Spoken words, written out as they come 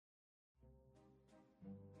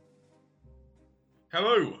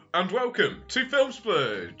Hello and welcome to Film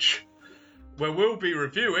Splurge, where we'll be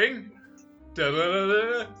reviewing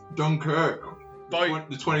Dunkirk. The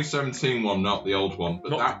 2017 one, not the old one,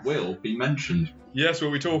 but that will be mentioned. Yes,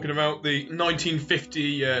 we'll be talking about the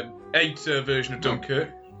 1958 version of Dunkirk.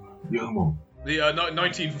 The other one. The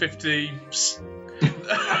 1950...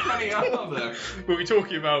 How many are there? We'll be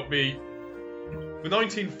talking about the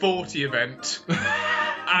 1940 event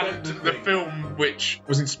and the film which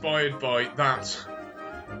was inspired by that.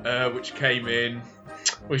 Which came in...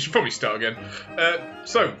 We should probably start again.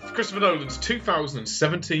 So, Christopher Nolan's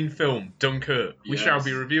 2017 film, Dunkirk. We shall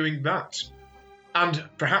be reviewing that. And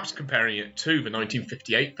perhaps comparing it to the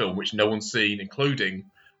 1958 film, which no one's seen, including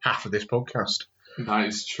half of this podcast. That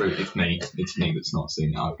is true. It's me that's not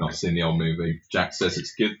seen it. I've not seen the old movie. Jack says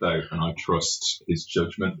it's good, though, and I trust his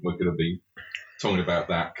judgment. We're going to be talking about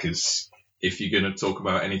that, because if you're going to talk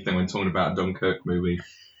about anything when talking about a Dunkirk movie,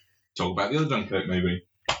 talk about the other Dunkirk movie.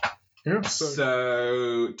 Yeah,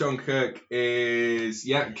 so Dunkirk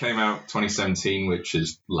it came out 2017, which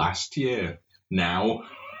is last year now.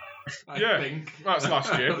 I think that's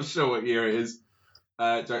last year. I'm not sure what year it is.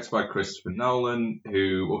 Directed by Christopher Nolan,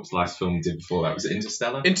 what was the last film he did before that? Was it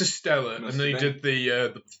Interstellar? Interstellar, and then he did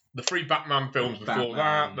the three Batman films before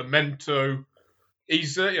that, Memento.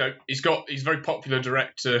 He's he's a very popular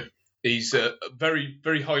director. He's very,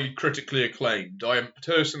 very highly critically acclaimed. I haven't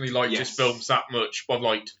personally liked his films that much, but I've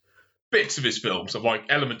liked bits of his films. I've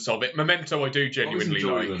liked elements of it. Memento I do genuinely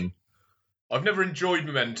like. Them. I've never enjoyed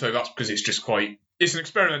Memento. That's because it's just it's an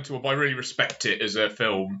experimental, but I really respect it as a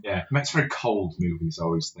film. Yeah, it's very cold movies, I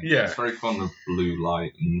always think. Yeah. It's very fond of blue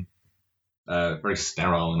light and very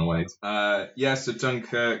sterile in a way. So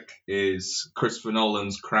Dunkirk is Christopher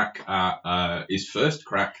Nolan's his first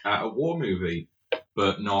crack at a war movie,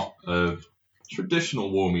 but not a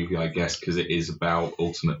traditional war movie, I guess, because it is about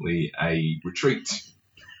ultimately a retreat.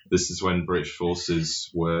 This is when British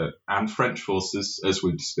forces and French forces, as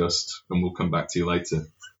we've discussed, and we'll come back to later.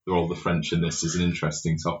 The role of the French in this is an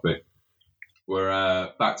interesting topic.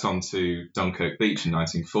 We're backed onto Dunkirk Beach in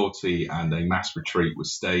 1940, and a mass retreat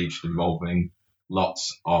was staged involving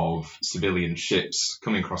lots of civilian ships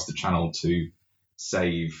coming across the channel to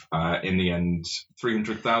save, in the end,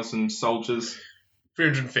 300,000 soldiers.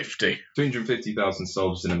 350,000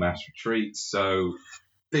 soldiers in a mass retreat. So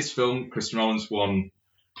this film, Christopher Nolan's one.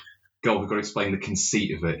 God, we've got to explain the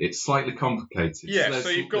conceit of it. It's slightly complicated. Yeah, so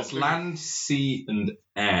you've got there's land, sea, and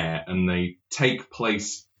air, and they take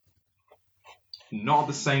place not at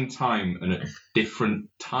the same time and at different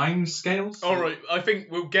time scales. All right, I think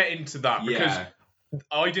we'll get into that because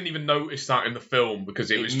I didn't even notice that in the film because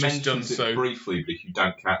it was just done so briefly. But if you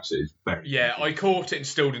don't catch it, it's very confusing. I caught it and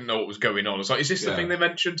still didn't know what was going on. I was like, "Is this the thing they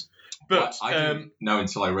mentioned?" But I didn't know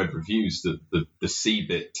until I read reviews that the sea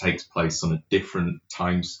bit takes place on a different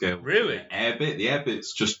time scale. Really? The air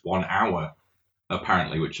bit's just 1 hour,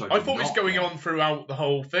 apparently, which I thought it's going on throughout the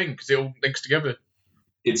whole thing because it all links together.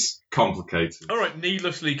 It's complicated. All right,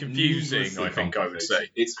 needlessly confusing, I think I would say.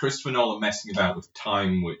 It's Christopher Nolan messing about with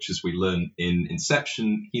time, which, as we learn in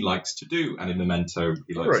Inception, he likes to do, and in Memento,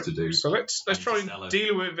 he likes to do. So let's try and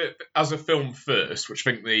deal with it as a film first, which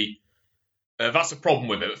I think that's a problem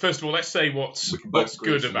with it. But first of all, let's say what's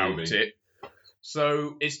good about it.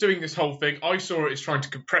 So it's doing this whole thing. I saw it as trying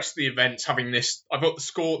to compress the events, having this. I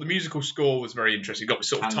thought the musical score was very interesting. It got this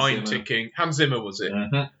sort of time ticking. Hans Zimmer, was it?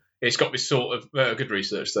 Mm-hmm. It's got this sort of good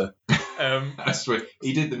research there. That's right.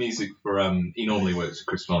 He did the music for. He normally works with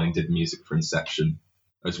Chris Nolan. He did the music for Inception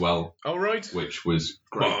as well. Oh right, which was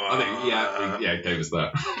great. I think it gave us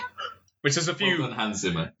that. Which there's a few. Well done, Hans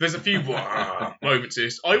Zimmer. There's a few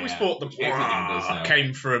moments. I always thought the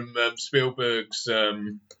came from Spielberg's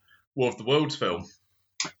War of the Worlds film.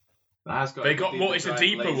 They got what? It's a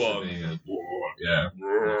deeper one. Yeah,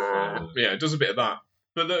 it does a bit of that.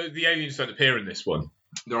 But the aliens don't appear in this one.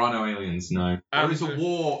 There are no aliens, no. There is a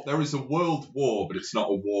war. There is a world war, but it's not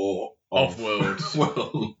a war of worlds.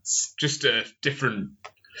 worlds. Just different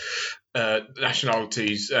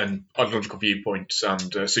nationalities and ideological viewpoints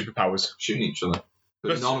and superpowers shooting each other.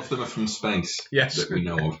 But none of them are from space. Yes, that we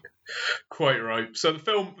know of. Quite right. So the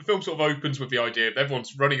film sort of opens with the idea of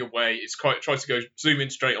everyone's running away. It tries to go zoom in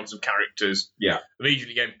straight on some characters. Yeah.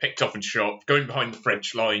 Immediately getting picked off and shot, going behind the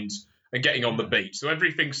French lines and getting on the beach. So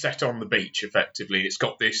everything's set on the beach, effectively. It's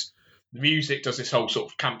got this... The music does this whole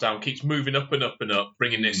sort of countdown, keeps moving up and up and up,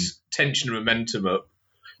 bringing this tension and momentum up.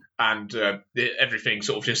 And everything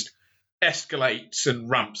sort of just escalates and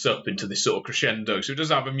ramps up into this sort of crescendo. So it does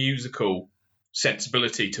have a musical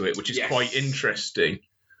sensibility to it, which is quite interesting.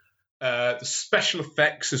 The special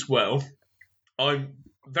effects as well. I'm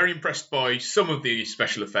very impressed by some of the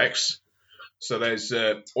special effects. So there's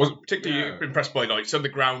I wasn't particularly Yeah. impressed by like some of the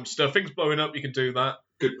ground stuff. Things blowing up, you can do that.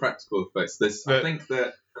 Good practical effects. I think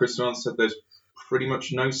that Chris Nolan said there's pretty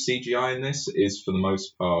much no CGI in this. It is for the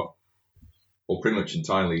most part, or pretty much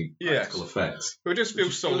entirely practical effects. But it just feels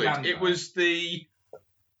Which is good solid. and It bad. was the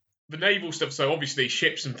naval stuff. So obviously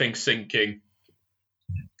ships and things sinking.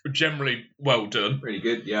 Generally well done. Pretty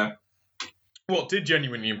good, yeah. What did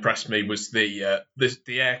genuinely impress me was the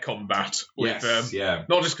air combat with Yes, yeah.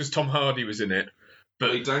 not just because Tom Hardy was in it, But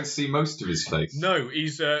but you don't see most of his face. no,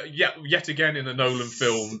 he's yet again in a Nolan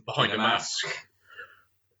film behind In a a mask.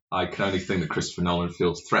 I can only think that Christopher Nolan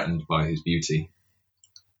feels threatened by his beauty.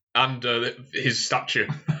 And his stature.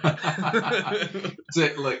 So,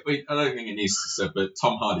 look, I don't think it needs to say, but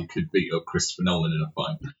Tom Hardy could beat up Christopher Nolan in a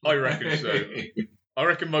fight. I reckon so. I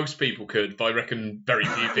reckon most people could, but I reckon very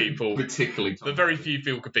few people. Particularly Tom The very Hardy. few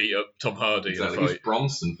people could beat up Tom Hardy Exactly. in a Who's fight.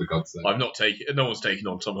 Bronson, for God's sake? I'm not taking. No one's taking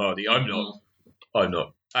on Tom Hardy. I'm not. I'm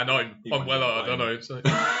not. And I'm Even well if hard. I I'm- know. So.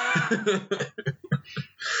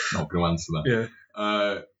 Not going to answer that.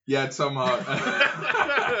 Yeah. Yeah, Tom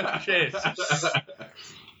Hardy. Cheers.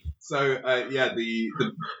 So,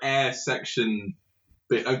 the air section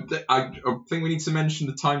bit. I think we need to mention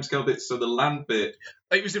the timescale bit. So the land bit.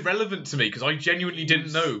 It was irrelevant to me because I genuinely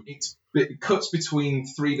didn't know. It cuts between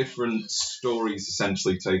three different stories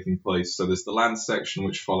essentially taking place. So there's the land section,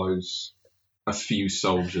 which follows a few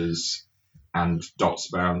soldiers and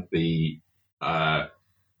dots around the on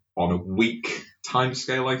a week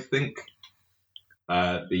timescale, I think.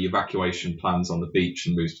 The evacuation plans on the beach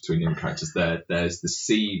and moves between the characters there. There's the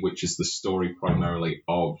sea, which is the story primarily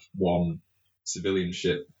of one civilian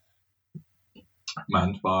ship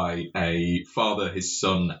manned by a father, his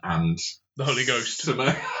son, and The Holy Ghost.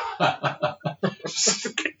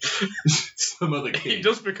 Some other kid. He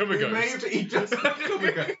does become a ghost. Maybe he does become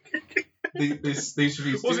a ghost. These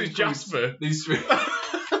reviews Was do it include- Jasper? These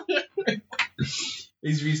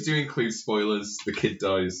reviews do include spoilers. The kid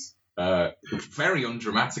dies. Very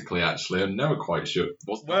undramatically, actually. I'm never quite sure.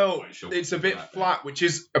 Well, it's a bit flat, which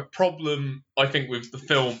is a problem, I think, with the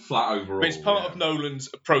film. Flat overall. But it's part yeah. of Nolan's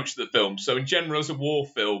approach to the film. So, in general, as a war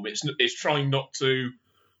film, it's trying not to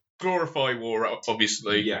glorify war,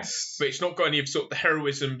 obviously. Yes. But it's not got any of sort of the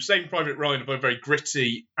heroism. Saving Private Ryan, of a very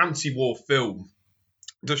gritty anti-war film,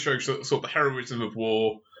 does show sort of the heroism of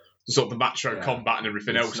war, sort of the macho Yeah. combat and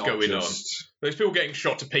everything It's else not going on. just- There's people getting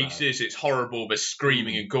shot to pieces. It's horrible. There's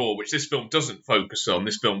screaming and gore, which this film doesn't focus on.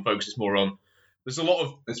 This film focuses more on. There's a lot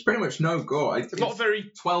of It's pretty much no gore. a lot of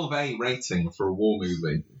very 12A rating for a war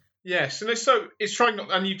movie. yes, and it's trying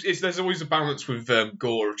not, and there's always a balance with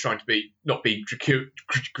gore of trying to not be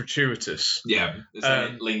gratuitous. Yeah,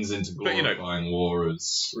 it leans into but, you know- glorifying war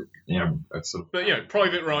as a sort of. But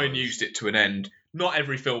Private Ryan used it to an end. Not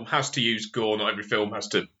every film has to use gore. Not every film has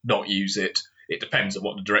to not use it. It depends on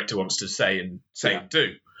what the director wants to say and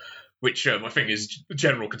do. Which I think is the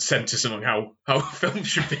general consensus among how films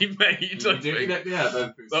should be made. I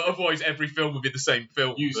think. But otherwise, every film would be the same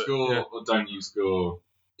film. Use but, gore yeah. or don't use gore,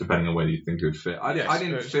 depending on whether you think it would fit. I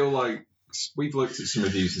didn't Yes, feel like we've looked at some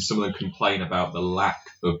reviews and some of them complain about the lack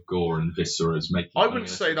of gore and viscera as making. I wouldn't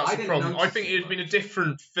say that's a didn't problem. I notice think it, it had been a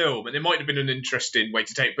different film, and it might have been an interesting way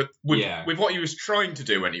to take. But with what he was trying to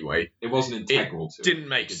do anyway, It wasn't integral to it. didn't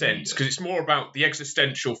make Didn't sense need it. because it's more about the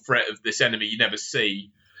existential threat of this enemy you never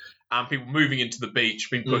see, and people moving into the beach,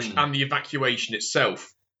 being pushed, and the evacuation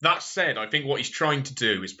itself. That said, I think what he's trying to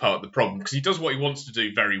do is part of the problem because he does what he wants to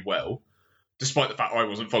do very well, despite the fact I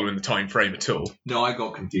wasn't following the time frame at all. No, I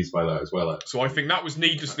got confused by that as well. Actually. So I think that was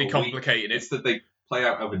needlessly complicating it. It's that they play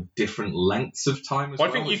out over different lengths of time as Well,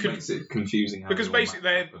 I well, think you which could- makes it confusing. How because they all basically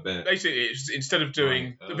match up a bit. Basically, it's, instead of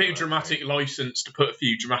doing Right, a bit of dramatic license to put a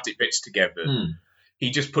few dramatic bits together,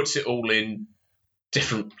 he just puts it all in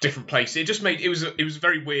different places. It just made it was a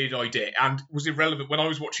very weird idea and was irrelevant when I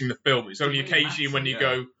was watching the film. It's only Doesn't really occasionally when you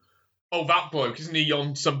matter, go, "Oh, that bloke, isn't he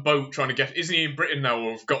on some boat trying to get? Isn't he in Britain now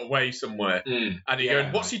or have got away somewhere?" And you're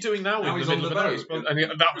going, "What's he doing now Now in he's the on middle the of the night?" boat.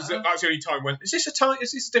 And that's the only time when is this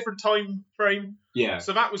a different time frame? Yeah.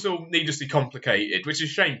 So that was all needlessly complicated, which is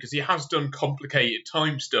a shame because he has done complicated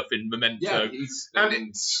time stuff in Memento. Yeah, he's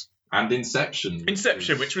and Inception.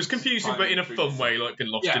 Inception, which was confusing but in a fun way, like being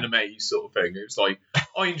lost in a maze sort of thing. It was like,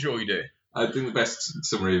 I enjoyed it. I think the best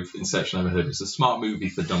summary of Inception I've ever heard is a smart movie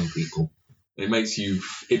for dumb people. It makes you.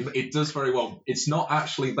 It does very well. It's not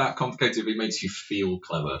actually that complicated. But it makes you feel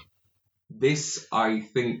clever. This, I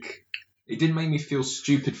think, it didn't make me feel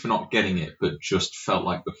stupid for not getting it, but just felt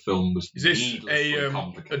like the film was Is this needlessly a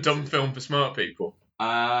complicated. dumb film for smart people?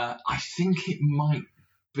 I think it might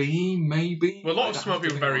B, maybe. Well, a lot of smart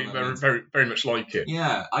people very much like it.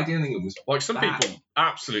 Yeah, I didn't think it was Like some bad. people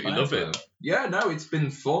absolutely love it. Yeah, no, it's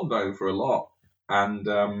been fun though for a lot,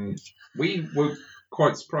 and we were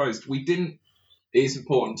quite surprised. We didn't. It is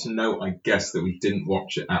important to note, I guess, that we didn't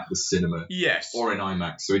watch it at the cinema Yes. or in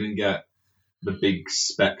IMAX, so we didn't get the big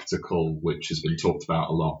spectacle, which has been talked about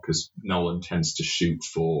a lot because Nolan tends to shoot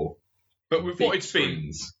for. But with what it's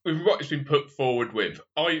been put forward with,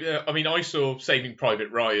 I saw Saving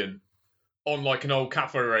Private Ryan on like an old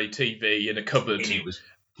Cafe TV in a cupboard. And it was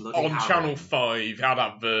on Channel 5, had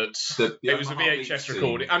adverts. It was a VHS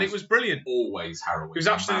recording, and it was brilliant. Always harrowing. It was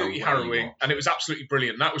absolutely harrowing, and it was absolutely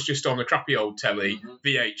brilliant. That was just on a crappy old telly,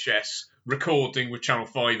 VHS, recording with Channel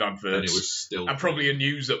 5 adverts. And it was still... And probably a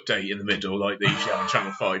news update in the middle, like they usually have on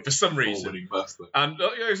Channel 5, for some reason. And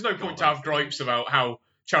there's no point to have gripes about how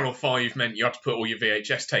Channel 5 meant you had to put all your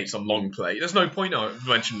VHS tapes on long play. There's no point I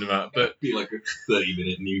mentioned that, but it'd be like a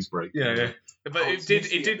 30-minute news break. Yeah. But it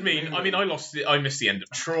did mean. I mean, I missed the end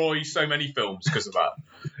of Troy. So many films because of that.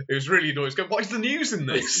 It was really annoying. Why is the news in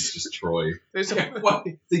this? This is just Troy. Well,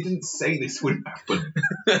 they didn't say this would happen.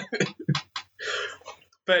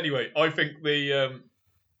 But anyway, I think the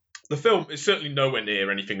film is certainly nowhere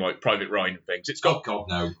near anything like Private Ryan and things. It's got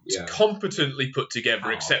it's competently put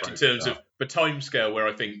together, except in terms of the timescale, where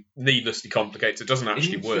I think needlessly complicated. It doesn't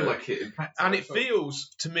actually work, and it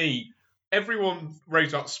feels to me. Everyone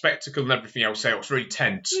raised about the spectacle and everything else, say it's really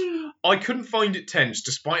tense. I couldn't find it tense,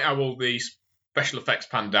 despite how all these special effects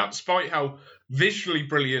panned out, despite how visually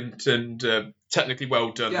brilliant and technically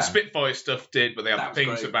well done the Spitfire stuff did, but they had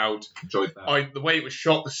things about the way it was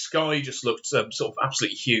shot. The sky just looked sort of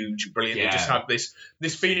absolutely huge and brilliant. It just had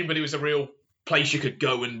this feeling, but it was a real place you could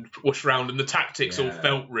go and wash around, and the tactics all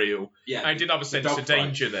felt real. Yeah, I did have a sense of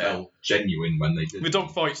danger there. Felt genuine when they did. The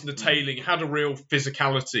dogfights and the tailing had a real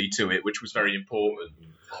physicality to it, which was very important.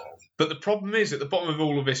 But the problem is, at the bottom of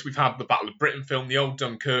all of this, we've had the Battle of Britain film, the old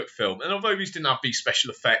Dunkirk film, and although these didn't have these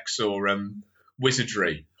special effects or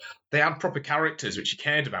wizardry, they had proper characters which you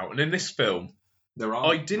cared about. And in this film,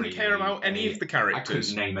 I didn't care about any of the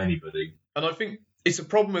characters. I couldn't name anybody. And I think it's a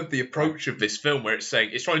problem with the approach of this film, where it's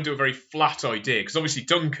trying to do a very flat idea, because obviously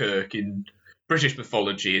Dunkirk in British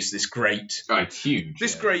mythology is this great,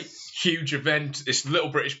 huge event. This little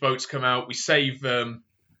British boats come out, we save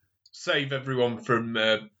everyone from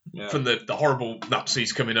the horrible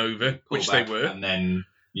Nazis coming over, which they were, and then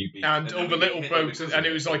all the little boats, and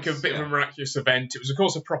it was like a bit of a miraculous event. It was of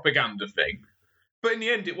course a propaganda thing. But in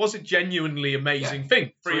the end, it was a genuinely amazing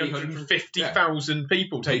thing. 350,000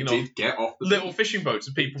 people taking on little fishing boats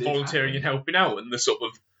and people volunteering and helping out, and the sort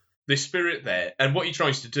of the spirit there. And what he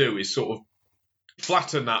tries to do is sort of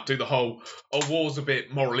flatten that, do the whole, war's a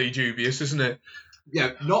bit morally dubious, isn't it?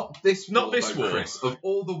 Yeah, not this war. Chris. Of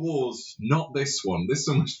all the wars, not this one. This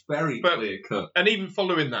one was very clear cut. And even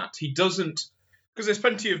following that, he doesn't, because there's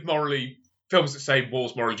plenty of films that say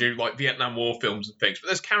war's morally due, like Vietnam War films and things, but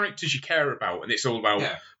there's characters you care about, and it's all about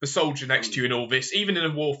the soldier next to you and all this. Even in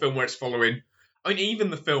a war film where it's following, even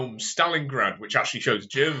the film Stalingrad, which actually shows a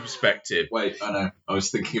German perspective. Wait, I know. I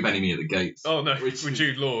was thinking of Enemy at the Gates. Oh no, with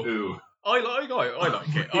Jude Law. Ooh. I like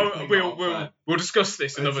it. We'll discuss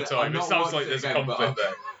this another time. It sounds like there's a conflict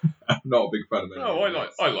there. I'm not a big fan of it. No,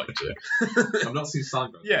 I liked it. I've not seen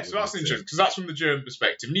Stalingrad. Yeah, so that's interesting, because that's from the German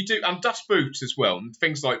perspective. And Das Boot as well, and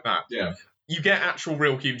things like that. Yeah. You get actual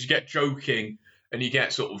real humans, you get joking, and you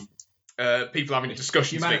get sort of people having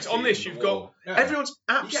discussions. On this, you've got everyone's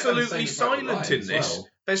absolutely silent in this. Well.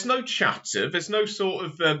 There's no chatter. There's no sort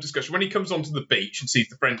of discussion. When he comes onto the beach and sees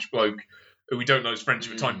the French bloke, who we don't know is French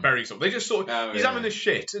at the time, buries him, they just sort of, he's having a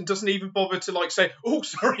shit and doesn't even bother to say, "Oh,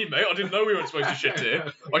 sorry, mate, I didn't know we weren't supposed to shit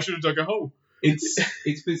here. I should have dug a hole."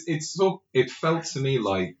 It felt to me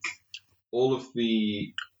like all of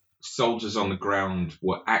the soldiers on the ground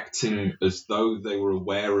were acting as though they were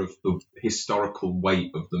aware of the historical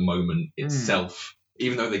weight of the moment itself,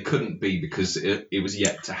 even though they couldn't be, because it was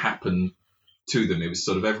yet to happen to them. It was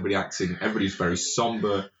sort of everybody's very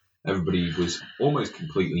somber, everybody was almost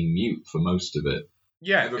completely mute for most of it.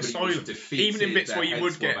 Yeah, silent. Even in bits where you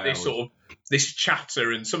would get this sort of this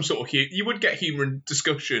chatter and some sort of you would get humour and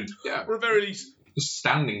discussion, or at very least just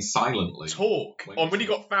standing silently talk. When you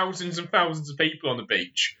got thousands and thousands of people on the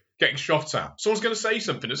beach getting shot at, someone's going to say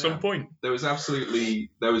something at some point. There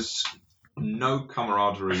was no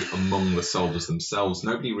camaraderie among the soldiers themselves.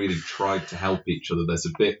 Nobody really tried to help each other. There's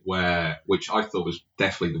a bit which I thought was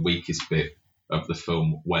definitely the weakest bit of the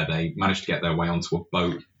film, where they managed to get their way onto a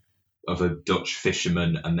boat of a Dutch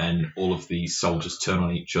fisherman, and then all of these soldiers turn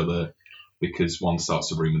on each other because one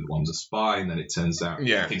starts a rumour that one's a spy, and then it turns out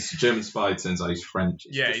he thinks he's a German spy, it turns out he's French.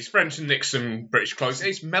 He's French and nicks some British clothes.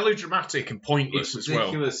 It's melodramatic and pointless as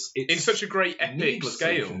well. It's in such a great epic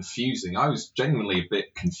scale. Confusing. I was genuinely a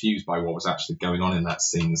bit confused by what was actually going on in that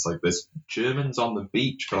scene. It's like there's Germans on the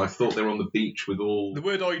beach, but I thought they were on the beach with all... The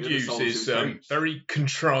word I'd use is very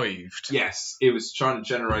contrived. Yes, it was trying to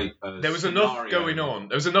generate there was enough going on.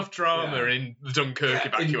 There was enough drama in the Dunkirk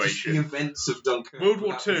evacuation. The events of Dunkirk. World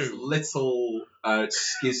War II. Little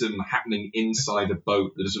schism happening inside a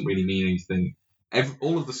boat that doesn't really mean anything.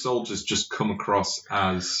 All of the soldiers just come across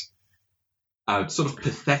as sort of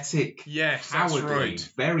pathetic, yes, cowardly, that's right.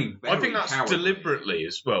 Very, very I think that's cowardly. Deliberately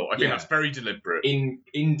as well. I think that's very deliberate.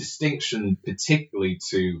 In distinction, particularly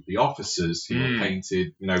to the officers who are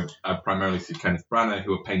painted, primarily through Kenneth Branagh,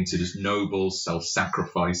 who are painted as noble,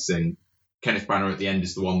 self-sacrificing. Kenneth Branagh at the end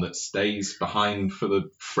is the one that stays behind for the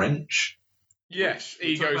French. Yes,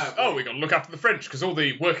 he goes, we've got to look after the French, because all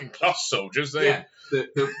the working class soldiers, they...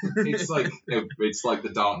 it's like it's like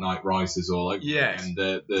the Dark Knight Rises all over. Yes. And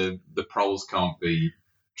the proles can't be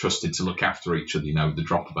trusted to look after each other, the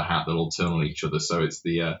drop of a hat, they'll all turn on each other, so it's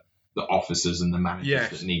the officers and the managers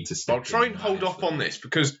that need to step in. I'll try and hold off on this,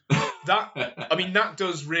 because that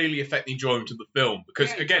does really affect the enjoyment of the film,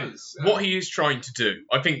 because again, what he is trying to do,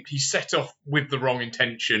 I think he set off with the wrong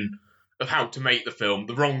intention of how to make the film,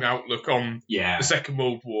 the wrong outlook on the Second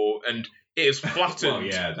World War, and it has flattened.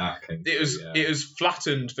 It has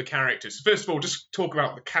flattened the characters. First of all, just talk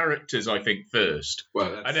about the characters, I think, first.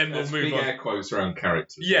 Well, and then we'll move on. Air quotes around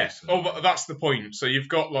characters. Yes. But that's the point. So you've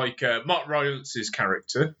got Mark Rylance's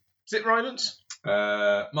character. Is it Rylance?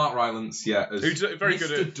 Mark Rylance, as who's very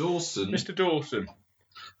good at Dawson. Mr. Dawson.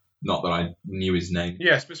 Not that I knew his name.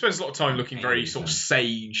 Yes, but spends a lot of time looking very sort of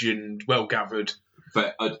sage and well gathered.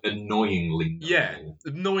 But annoyingly noble. Yeah,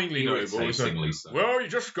 annoyingly noble. So. Well, you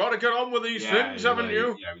just got to get on with these things, haven't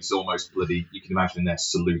you? Yeah, he's almost bloody... You can imagine they're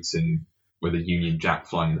saluting with a Union Jack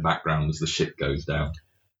flying in the background as the ship goes down.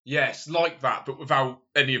 Yes, like that, but without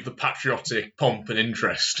any of the patriotic pomp and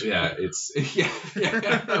interest. Yeah, it's...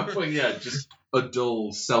 just a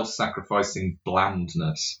dull, self-sacrificing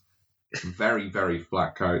blandness. Very, very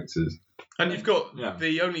flat characters. And you've got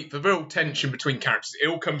the real tension between characters. It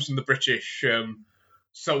all comes from the British...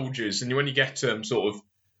 soldiers, and when you get we're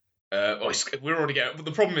already getting. But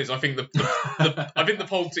the problem is, I think I think the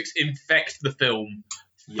politics infect the film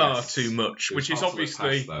far too much, which is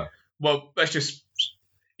obviously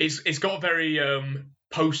it's got a very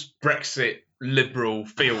post-Brexit liberal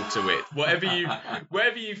feel to it.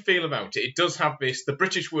 Whatever you feel about it, it does have this. The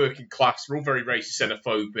British working class are all very racist,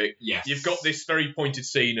 xenophobic. Yes. You've got this very pointed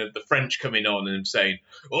scene of the French coming on and saying,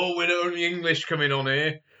 "Oh, we're the only English coming on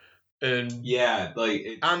here."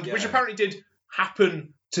 Which apparently did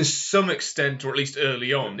happen to some extent, or at least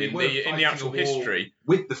early on in the actual history,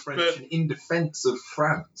 with the French in defence of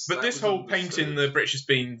France. But this whole painting the British as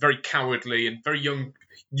being very cowardly and very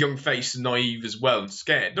young faced and naive as well, and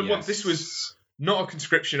scared. Yes. This was not a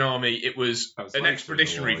conscription army; it was an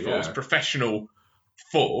expeditionary force, professional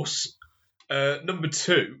force. Number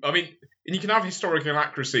two, and you can have historical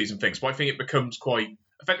inaccuracies and things, but I think it becomes quite.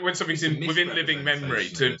 When something's within living memory,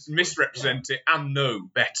 to misrepresent it and know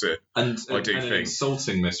better, and an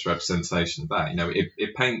insulting misrepresentation of that.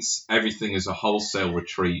 It paints everything as a wholesale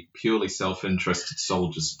retreat, purely self-interested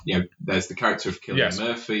soldiers. There's the character of Cillian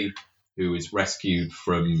Murphy, who is rescued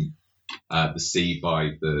from the sea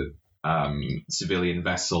by the civilian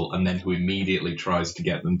vessel, and then who immediately tries to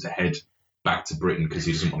get them to head back to Britain because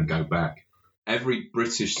he doesn't want to go back. Every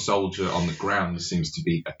British soldier on the ground seems to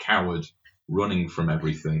be a coward, running from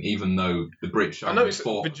everything, even though the British army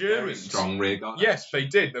fought the Germans, strong rearguard. Yes, they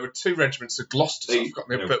did. There were two regiments of Gloucester,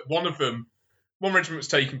 but one regiment was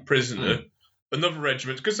taken prisoner. Another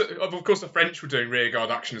regiment, because of course the French were doing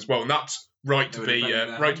rearguard action as well, and that's right to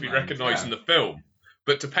be recognised in the film.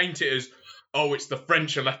 But to paint it as, it's the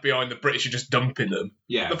French are left behind, the British are just dumping them.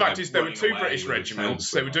 Yeah, the fact is there were two British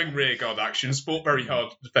regiments. They were doing rearguard action, fought very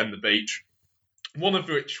hard to defend the beach. One of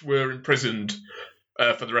which were imprisoned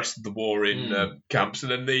for the rest of the war in camps,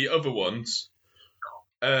 and then the other ones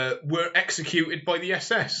were executed by the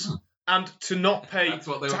SS. And to not pay,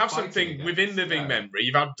 to have something within living memory,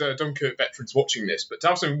 you've had Dunkirk veterans watching this, but to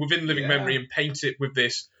have something within living memory and paint it with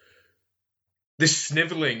this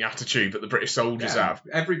snivelling attitude that the British soldiers have.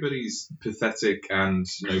 Everybody's pathetic and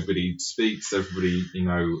nobody speaks. Everybody,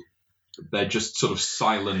 they're just sort of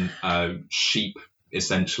silent sheep,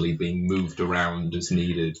 essentially being moved around as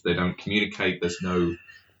needed. They don't communicate. There's no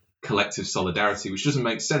collective solidarity, which doesn't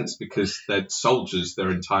make sense because they're soldiers. They're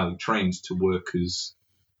entirely trained to work as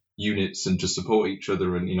units and to support each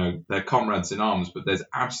other, and they're comrades in arms. But there's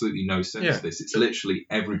absolutely no sense to this. It's literally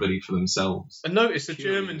everybody for themselves. And notice the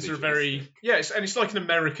Purely Germans are very it's like an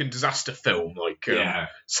American disaster film, like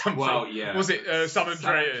something. Well, yeah. Was it Sam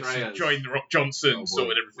Andreas and Dwayne The Rock Johnson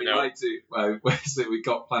sorting everything out? We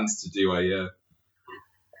got plans to do a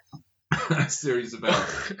series about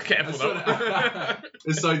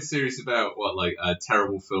a side series about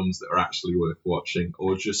terrible films that are actually worth watching,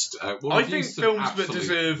 or just I think films that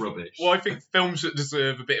deserve rubbish. Well, I think films that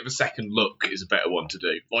deserve a bit of a second look is a better one to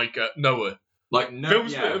do, like Noah.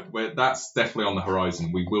 Films that's definitely on the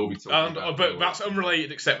horizon. We will be talking about but Noah. that's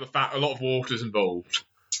unrelated, except the fact a lot of water's involved.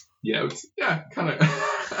 Yeah, kind of.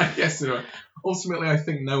 I guess ultimately, I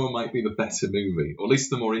think Noah might be the better movie, or at least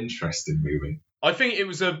the more interesting movie. I think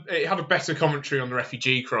it had a better commentary on the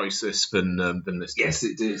refugee crisis than this. Yes,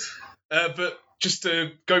 it did. But just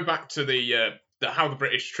to go back to the how the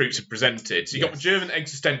British troops are presented, so you got the German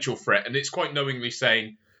existential threat, and it's quite knowingly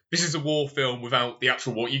saying this is a war film without the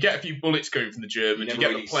actual war. You get a few bullets going from the Germans, you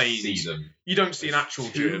get the planes. See them. You don't see an actual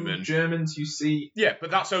German. Germans you see. Yeah, but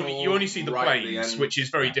that's only you only see the planes, which is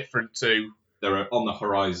very different to. They're on the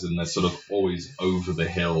horizon. They're sort of always over the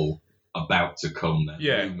hill, about to come.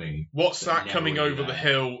 They're looming. What's that coming over the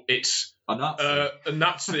hill? It's a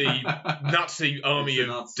Nazi, Nazi army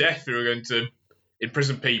of death who are going to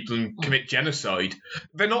imprison people and commit genocide.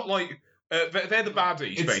 They're not like. They're the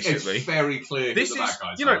baddies, basically. It's very clear this who the bad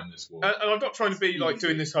guys are in this war. And I'm not trying to be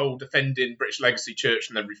doing this whole defending British legacy church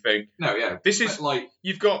and everything. No, yeah. This is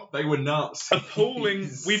you've got they were nuts. Appalling.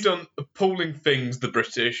 We've done appalling things, the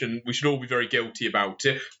British, and we should all be very guilty about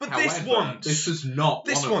it. But however, this is not.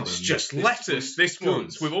 This one's just lettuce. This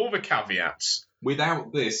one's with all the caveats.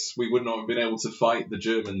 Without this, we would not have been able to fight the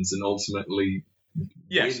Germans and ultimately.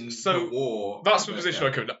 Yes, so the war. That's the position I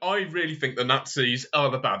come to. I really think the Nazis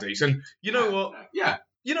are the baddies, and you know what? Yeah.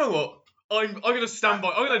 You know what? I'm going to stand by.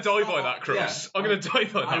 I'm going to die by that cross. I'm going to die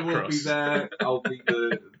by that cross. I will be there. I'll be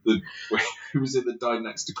the who was it that died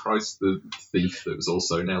next to Christ, the thief that was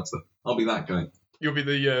also nailed to. I'll be that guy. You'll be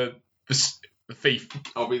the thief.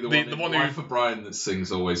 I'll be the one who for Brian that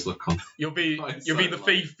sings "Always Look On." You'll be the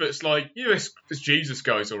thief that's like, this Jesus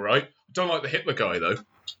guy's all right. I don't like the Hitler guy though.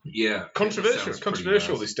 Yeah,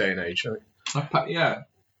 controversial this day and age. Yeah,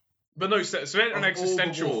 but no, so they're an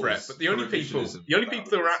existential threat. But the only people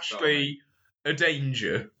that are actually a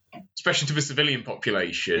danger, especially to the civilian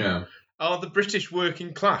population, are the British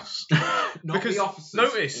working class. Because the officers.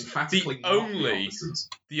 Notice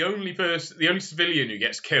the only civilian who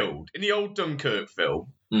gets killed in the old Dunkirk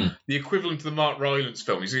film. The equivalent to the Mark Rylance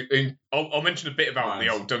film is. I'll mention a bit about the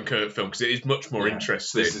old Dunkirk film because it is much more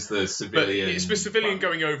interesting. This is the civilian. But it's the civilian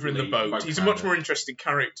going over in the boat. He's a much more interesting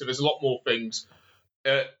character. There's a lot more things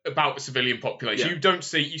about the civilian population.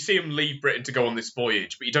 Yeah. You see him leave Britain to go on this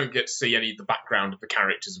voyage, but you don't get to see any of the background of the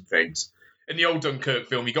characters and things. In the old Dunkirk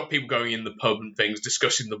film, you got people going in the pub and things,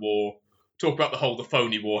 discussing the war, talk about the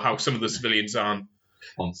phony war, how some of the civilians aren't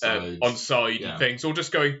on side and things, or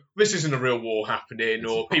just going, this isn't a real war happening,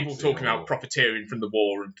 or people talking about profiteering from the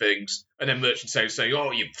war and things, and then merchant sailors saying,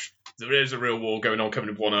 there is a real war going on, coming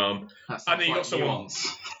with one arm. And then you got someone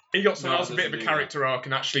else, a bit of a character arc,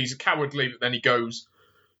 and actually he's a cowardly, but then he goes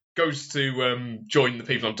to join the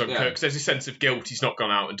people on Dunkirk because there's a sense of guilt. He's not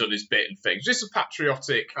gone out and done his bit and things. It's a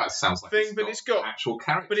patriotic thing, but it's got actual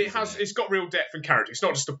character. But it's got real depth and character. It's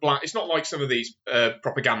not just it's not like some of these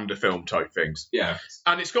propaganda film type things. Yeah,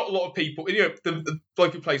 and it's got a lot of people. The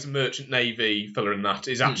bloke who plays the Merchant Navy fella in that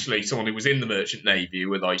is actually someone who was in the Merchant Navy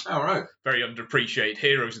with very underappreciated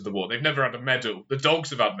heroes of the war. They've never had a medal. The dogs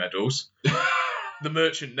have had medals. The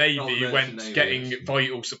Merchant Navy getting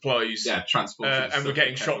vital supplies, transporting, and were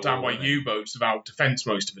getting shot down by U-boats without defence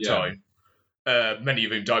most of the time. Many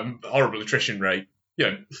of whom died, horrible attrition rate.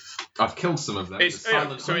 I've killed some of them.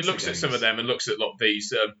 So it looks at some of them and looks at a lot of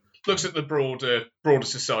these, looks at the broader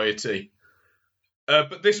society.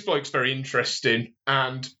 But this bloke's very interesting,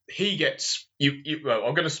 and he gets well,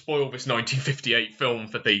 I'm going to spoil this 1958 film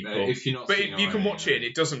for people. If you're not, you can watch it, and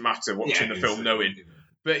it doesn't matter watching the film knowing.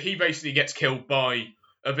 But he basically gets killed by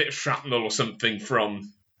a bit of shrapnel or something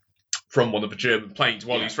from one of the German planes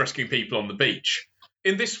while he's rescuing people on the beach.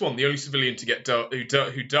 In this one, the only civilian to get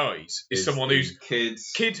who dies is someone who's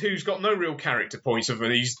kid who's got no real character points other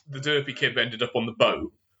than he's the derpy kid that ended up on the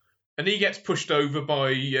boat, and he gets pushed over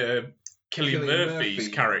by Cillian Murphy's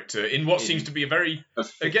character in what seems to be a very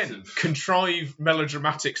contrived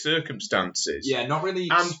melodramatic circumstances. Yeah, not really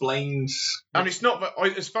explained. And it's not,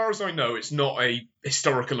 as far as I know, it's not a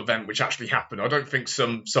historical event which actually happened. I don't think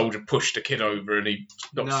some soldier pushed a kid over and he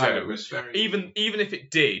got it was very... Even if it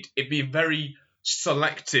did, it'd be a very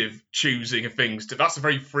selective choosing of things. That's a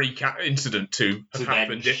very freak incident to have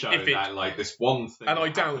happened. Then show that, like, this one thing. And I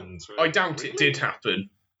doubt really? it did happen,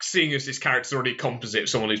 seeing as this character's already a composite of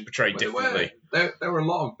someone who's portrayed differently. There were a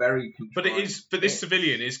lot of very contrived But this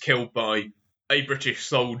civilian is killed by a British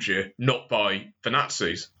soldier, not by the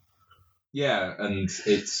Nazis. Yeah, and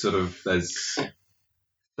it's sort of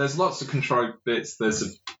there's lots of contrived bits. There's a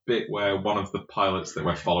bit where one of the pilots that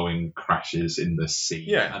we're following crashes in the sea.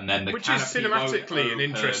 Yeah, and then which is cinematically and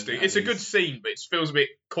interesting. It's a good scene, but it feels a bit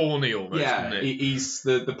corny almost. Yeah, doesn't it? he's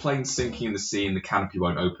the plane's sinking in the sea, and the canopy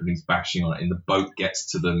won't open. He's bashing on it, and the boat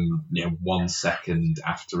gets to them, 1 second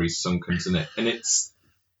after he's sunken in it, and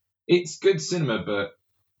it's good cinema, but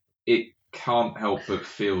it can't help but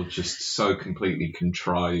feel just so completely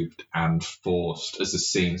contrived and forced as the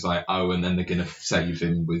scene's like, and then they're going to save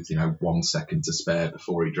him with 1 second to spare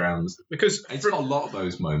before he drowns. Because it's got a lot of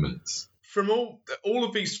those moments. From all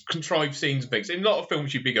of these contrived scenes and things, in a lot of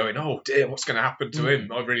films you'd be going, oh dear, what's going to happen to him?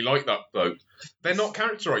 I really like that bloke. They're not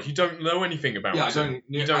characterised. You don't know anything about them.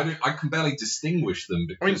 I can barely distinguish them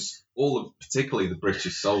because particularly the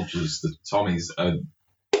British soldiers, the Tommies, are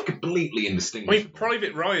completely indistinguishable.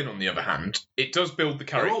 Private Ryan, on the other hand, it does build the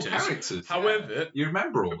characters. They're all characters. However, you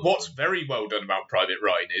remember all of what's them. very well done about Private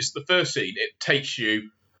Ryan is the first scene. It takes you,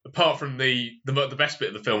 apart from the best bit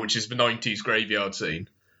of the film, which is the 90s graveyard scene.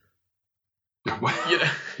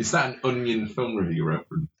 Is that an Onion film review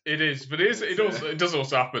reference? It is, but it does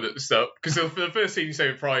also happen at the start, because the first scene you say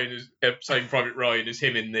with Private Ryan is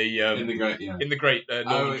him in the great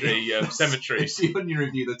Normandy cemetery. It's the Onion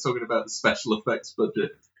review. They're talking about the special effects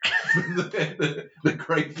budget from the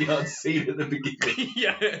graveyard scene at the beginning.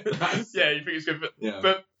 Yeah, you think it's good,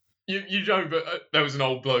 but you don't. But there was an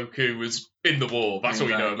old bloke who was in the war. That's all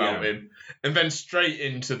you know about him. And then straight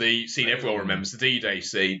into the scene everyone remembers, the D-Day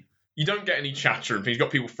scene. You don't get any chatter and things. You've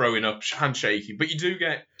got people throwing up, handshaking, but you do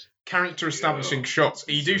get character establishing shots.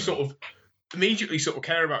 And you do sort of immediately sort of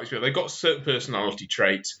care about these people. They've got certain personality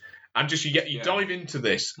traits, and just you dive into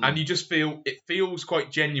this, and you just feel it feels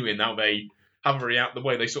quite genuine how they have a react, the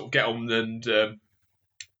way they sort of get on, and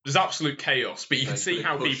there's absolute chaos, but you can see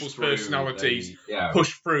how people's personalities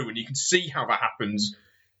push through, and you can see how that happens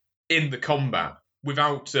in the combat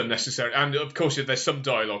without necessarily. And of course, there's some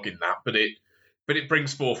dialogue in that, but it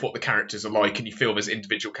brings forth what the characters are like, and you feel there's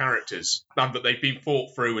individual characters, and that they've been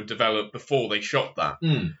thought through and developed before they shot that.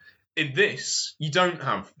 In this, you don't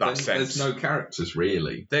have that sense. There's no characters,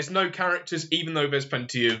 really. There's no characters, even though there's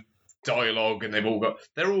plenty of dialogue, and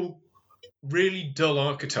they're all really dull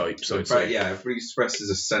archetypes, I'd say. Yeah, everybody expresses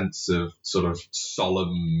a sense of sort of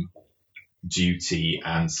solemn duty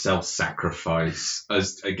and self-sacrifice,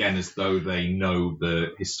 as though they know the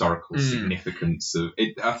historical significance of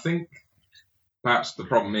it. I think perhaps the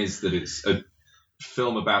problem is that it's a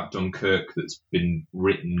film about Dunkirk that's been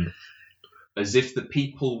written as if the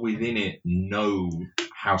people within it know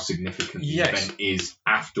how significant the event is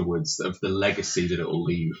afterwards, of the legacy that it will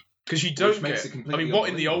leave. Because you don't get. What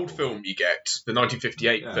in the old film you get, the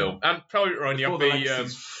 1958 film, and Private Ryan, you have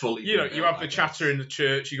you have the chatter in the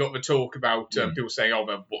church. You got the talk about people saying,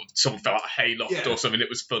 someone fell out of a hayloft or something. It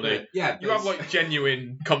was funny. Yeah, you have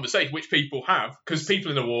genuine conversation, which people have, because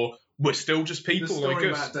people in the war were still just people. The story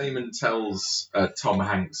like us. Matt Damon tells Tom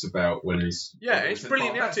Hanks about when he's it's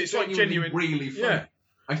brilliant. It's like genuine, really funny. Yeah.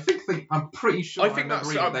 I'm pretty sure. I think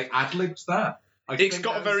they ad-libbed that.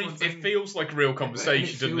 It feels like a real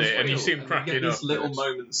conversation, doesn't it? And you see them cracking up. There's little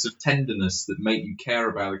moments of tenderness that make you care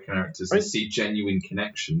about the characters and see genuine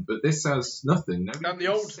connection. But this has nothing. And the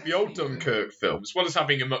old Dunkirk film, as well as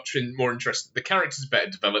having a much more interesting, the characters are better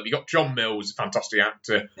developed. You got John Mills, a fantastic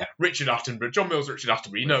actor. Yeah. Richard Attenborough. John Mills, Richard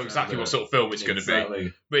Attenborough. You know exactly what sort of film it's going to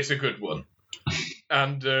be. But it's a good one.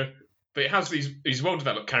 And but it has these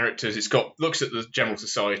well-developed characters. It's got looks at the general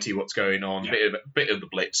society, what's going on, bit of the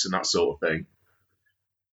Blitz and that sort of thing.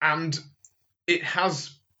 And it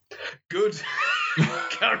has good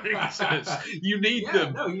characters. You need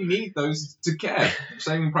them. No, you need those to care.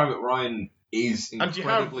 Saving Private Ryan is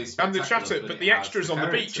incredibly spectacular. And the chatter, but the extras on the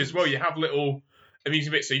beach as well. You have little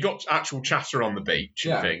amusing bits. So you got actual chatter on the beach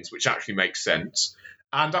and things, which actually makes sense.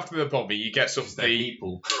 And after the bombing, you get sort of the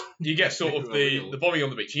bombing on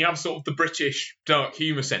the beach. You have sort of the British dark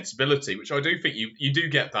humour sensibility, which I do think you do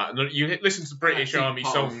get that. And you listen to British Army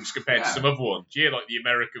songs compared to some other ones. You hear like the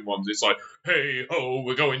American ones. It's like, hey ho,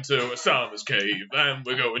 we're going to a Sama's cave and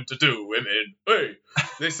we're going to do women. Hey,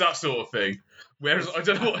 that sort of thing. Whereas I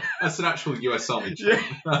don't know what that's an actual US Army.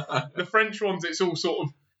 The French ones, it's all sort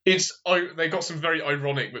of. They got some very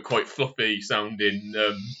ironic but quite fluffy sounding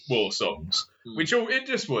war songs, which it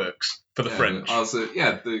just works for the French. Also,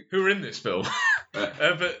 who are in this film. But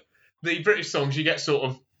the British songs, you get sort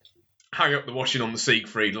of hang up the washing on the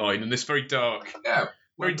Siegfried line, and this very dark,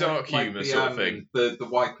 very dark humour sort of thing. The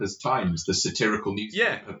Wipers Times, the satirical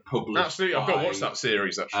newspaper published. Absolutely, I've got to watch that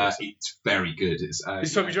series. Actually, it's very good. Is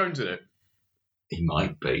Toby Jones in it? He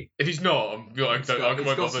might be. If he's not, it's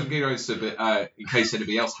got some good ones. But in case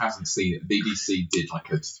anybody else hasn't seen it, BBC did like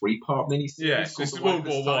a 3-part miniseries. Yeah, this is World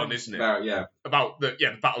War One, isn't it? About the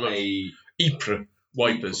Battle of Ypres.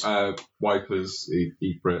 Wipers. Wipers,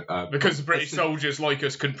 Ypres. Because the British soldiers like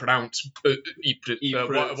us couldn't pronounce Ypres.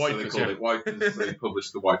 Wipers, so they call it Wipers. They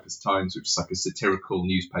published the Wipers Times, which is like a satirical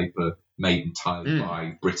newspaper made entirely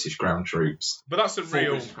by British ground troops. But that's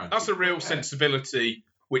a real sensibility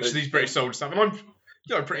which these British soldiers have, and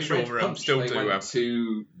I'm pretty sure still do have.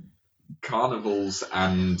 To carnivals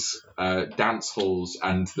and dance halls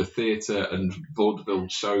and the theatre and vaudeville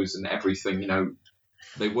shows and everything,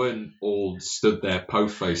 they weren't all stood there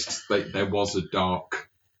po-faced. There was a dark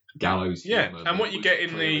gallows humour. And what you get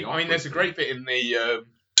in there's a great bit in the. I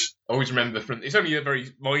always remember it's only a very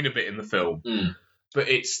minor bit in the film. But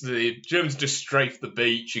it's the Germans just strafe the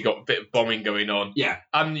beach. You got a bit of bombing going on. Yeah.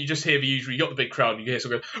 And you just hear the usual, you got the big crowd, and you hear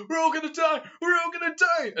someone go, we're all going to die! We're all going to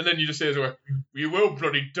die! And then you just hear someone go, you will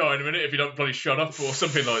bloody die in a minute if you don't bloody shut up, or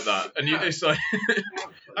something like that. And it's like,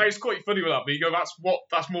 it's quite funny with that, but you go,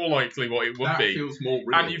 that's more likely what it would be. That feels more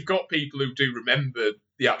real. And you've got people who do remember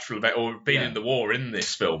the actual event, or have been in the war in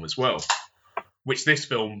this film as well. Which this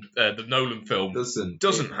film, the Nolan film,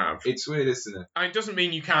 doesn't have. It's weird, isn't it? And it doesn't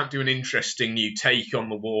mean you can't do an interesting new take on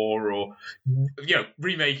the war, or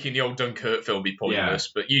remaking the old Dunkirk film would be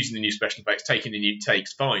pointless. But using the new special effects, taking the new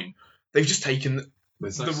takes, fine. They've just taken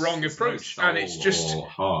the wrong approach, and it's just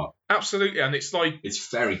absolutely. And it's like it's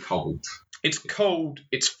very cold. It's cold.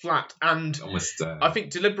 It's flat, and almost. I think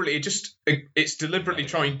deliberately, it's deliberately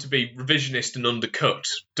trying to be revisionist and undercut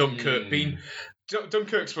Dunkirk being.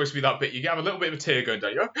 Dunkirk's supposed to be that bit. You have a little bit of a tear going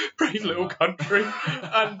down. You go, brave little country,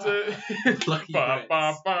 and lucky it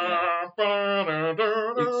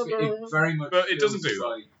very much. But it doesn't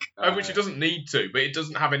do that, which it doesn't need to. But it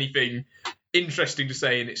doesn't have anything interesting to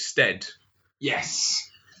say in its stead. Yes,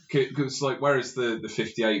 because whereas the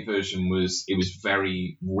 58 version was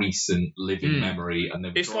very recent living memory, and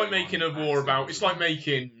it's like making a war about. It's like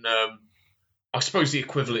making. I suppose the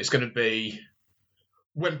equivalent is going to be.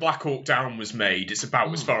 When Black Hawk Down was made, it's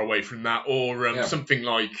about as far away from that, or something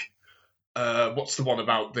like what's the one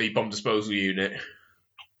about the bomb disposal unit?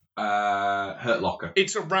 Hurt Locker.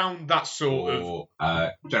 It's around that sort of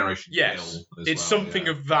Generation Kill. It's something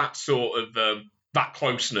of that sort of that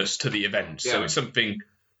closeness to the event. So it's something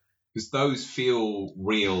because those feel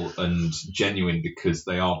real and genuine because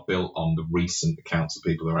they are built on the recent accounts of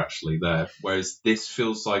people who are actually there. Whereas this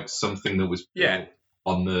feels like something that was built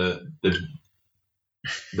on the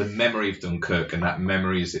memory of Dunkirk, and that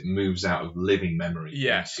memory as it moves out of living memory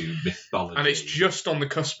into mythology. And it's just on the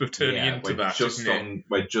cusp of turning into that, isn't it?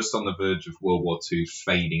 We're just on the verge of World War II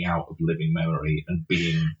fading out of living memory and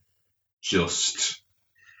being just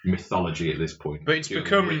mythology at this point. But it's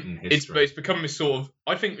become this sort of,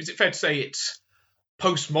 I think, is it fair to say it's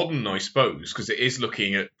postmodern, I suppose, because it is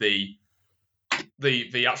looking at the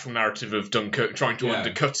actual narrative of Dunkirk, trying to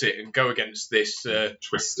undercut it and go against this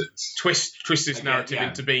twist this narrative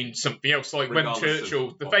into being something else. Like when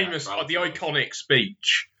Churchill, the iconic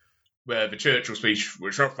speech, where the Churchill speech,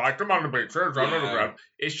 "We shall fight them on the beach."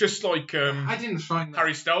 It's just like I didn't find that.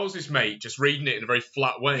 Harry Styles' mate just reading it in a very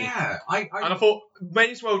flat way. Yeah, and I thought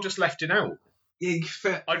may as well just left it out.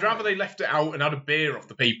 Yeah, I'd rather they left it out and had a beer off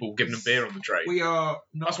the people giving them beer on the train. We are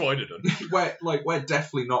not, that's what I'd have done. We're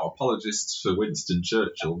definitely not apologists for Winston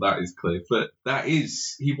Churchill, that is clear. But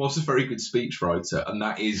he was a very good speechwriter, and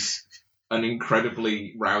that is an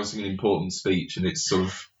incredibly rousing and important speech, and it's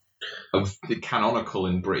sort of canonical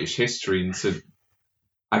in British history. And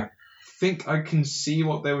I think I can see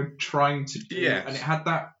what they were trying to do, and it had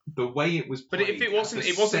the way it was played. But if it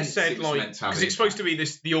wasn't said like, because it's supposed to be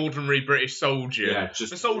the ordinary British soldier,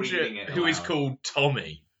 the soldier who is called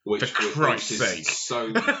Tommy. For Christ's sake!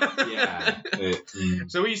 So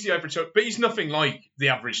so he's the average, but he's nothing like the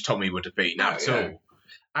average Tommy would have been at all.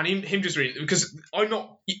 And him just reading, because I'm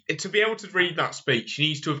not to be able to read that speech, he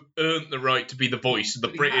needs to have earned the right to be the voice of the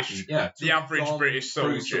British, the average British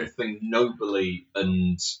soldier, something nobly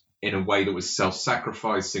and in a way that was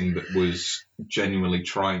self-sacrificing, that was genuinely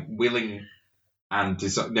willing, and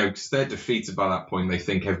because they're defeated by that point, they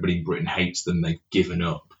think everybody in Britain hates them, they've given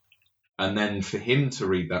up. And then for him to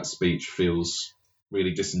read that speech feels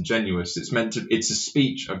really disingenuous. It's a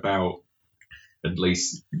speech about, at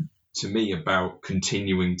least to me, about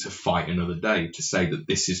continuing to fight another day, to say that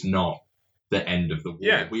this is not the end of the war.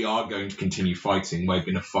 Yeah. We are going to continue fighting. We're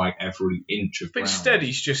going to fight every inch of But ground. instead,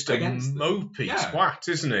 he's just a against them. mopey Yeah. twat,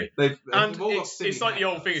 isn't he? They've And all got it's like the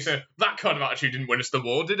old thing, is that kind of attitude didn't win us the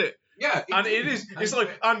war, did it? Yeah, And it is. It's like,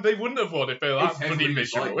 and they wouldn't have won if they were that bloody everybody was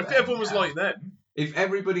miserable. like If them, everyone was yeah. like them. if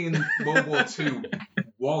everybody in World War II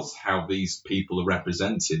was how these people are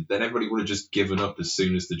represented, then everybody would have just given up as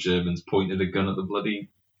soon as the Germans pointed a gun at the bloody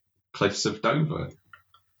cliffs of Dover.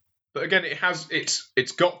 But again,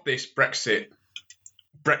 it's got this Brexit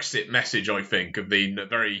message, I think, of being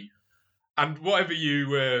very. And whatever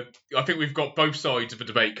I think we've got both sides of a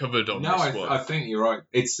debate covered on this one. I think you're right.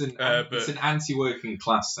 It's an but- anti-working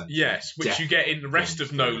class sentiment. Yes, which you get in the rest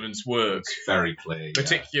of Nolan's work. It's very clear. Yeah.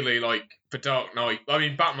 Particularly like for Dark Knight. I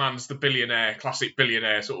mean, Batman's the classic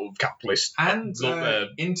billionaire sort of capitalist. And look there.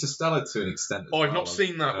 Interstellar to an extent. Oh, I've not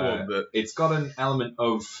seen that one, but it's got an element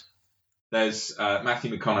of. There's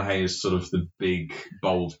Matthew McConaughey is sort of the big,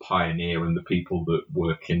 bold pioneer, and the people that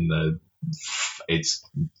work in the. It's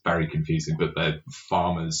very confusing, but they're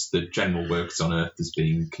farmers. The general workers on Earth as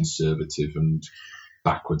being conservative and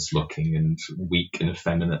backwards looking and weak and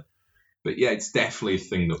effeminate. But yeah, it's definitely a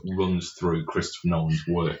thing that runs through Christopher Nolan's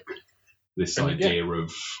work. This idea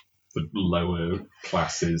of the lower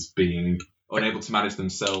classes being unable to manage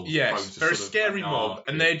themselves. Yes, they're a scary mob,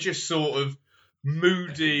 and they're just sort of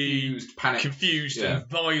moody, confused Yeah. and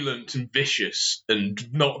violent and vicious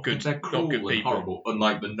and not good. They're cruel not good and people. horrible,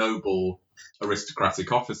 unlike the noble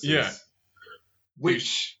aristocratic officers. Yeah.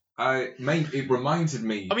 Which it reminded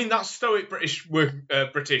me. I mean, that stoic British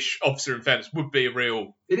officer, in fairness, would be a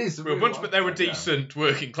real it is a bunch, but there were decent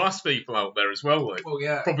working class people out there as well. Like, Well,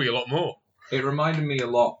 yeah. probably a lot more. It reminded me a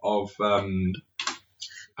lot of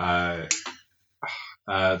La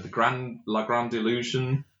Grande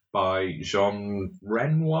Illusion by Jean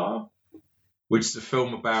Renoir, which is a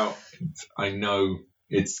film about. I know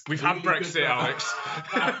it's. We've had Brexit, Alex.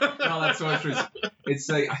 No, that's so true. I think it's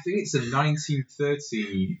a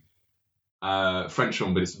 1930 French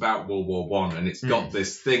film, but it's about World War One, and it's got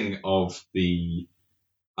this thing of the.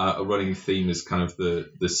 A running theme is kind of the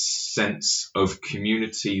sense of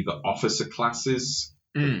community that officer classes,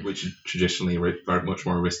 which are traditionally very much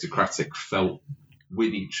more aristocratic, felt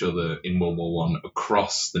with each other in World War One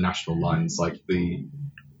across the national lines. Like the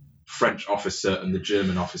French officer and the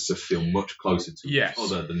German officer feel much closer to each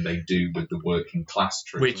other than they do with the working class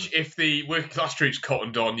troops. Which, if the working class troops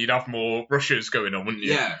cottoned on, you'd have more Russias going on, wouldn't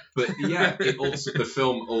you? Yeah, but the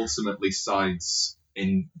film ultimately sides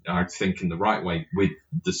in, I think, in the right way with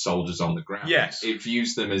the soldiers on the ground. Yes. It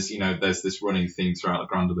views them as, there's this running theme throughout the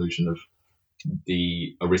Grand Illusion of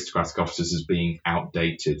the aristocratic officers as being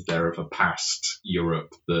outdated. They're of a past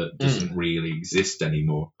Europe that doesn't really exist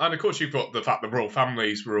anymore. And of course, you've got the fact the royal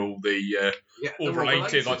families were all all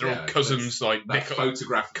related, like they're all cousins, like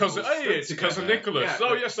photograph. Cousin, hey, it's cousin Nicholas.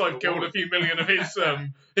 Yeah, yes, I've killed a few million of his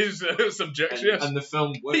subjects. Yes, and the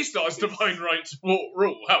film works. He starts divine right to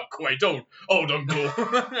rule. How quite old uncle.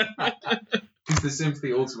 Because the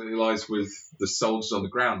sympathy ultimately lies with the soldiers on the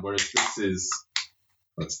ground, whereas this is.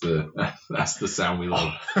 That's the sound we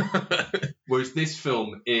love. Whereas this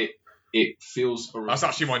film, it feels. That's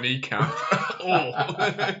actually my kneecap.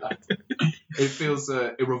 It feels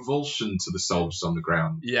a revulsion to the soldiers on the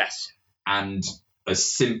ground. Yes, and a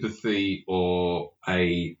sympathy or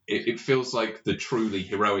it feels like the truly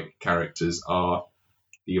heroic characters are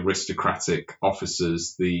the aristocratic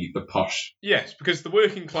officers, the posh. Yes, because the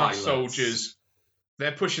working class pilots. soldiers.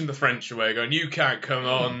 They're pushing the French away, going, you can't come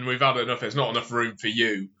on, we've had enough, there's not enough room for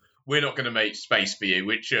you. We're not going to make space for you,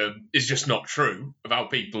 which is just not true of how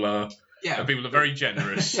people are. Yeah. And people are very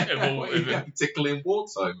generous. Particularly in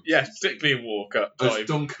wartime. Yes, particularly in war time. As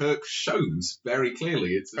Dunkirk shows very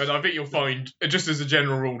clearly. And I think you'll find, just as a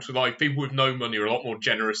general rule to life, people with no money are a lot more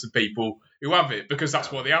generous than people who have it, because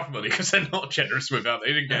that's why they have money, because they're not generous without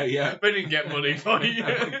it. They didn't get money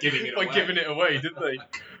by giving it away, did they?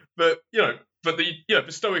 But, But the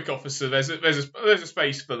stoic officer, there's a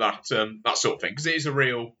space for that sort of thing, because it's a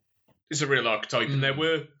real archetype, and there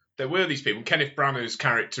were these people. Kenneth Branagh's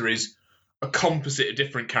character is a composite of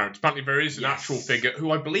different characters. Apparently, there is an actual figure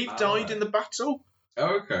who I believe died in the battle.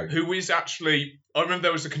 Oh, okay. Who is actually? I remember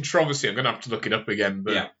there was a controversy. I'm going to have to look it up again,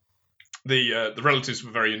 but the relatives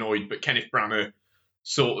were very annoyed. But Kenneth Branagh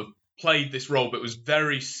sort of played this role, but was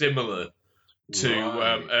very similar to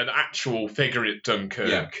an actual figure at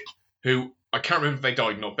Dunkirk, who. I can't remember if they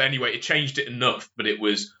died or not, but anyway, it changed it enough, but it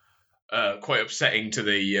was quite upsetting to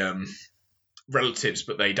the relatives,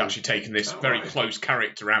 but they'd actually taken this very close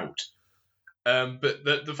character out. But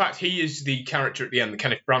the fact he is the character at the end, the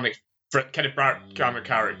Kenneth Branagh Kenneth Branagh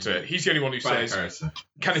character. He's the only one who says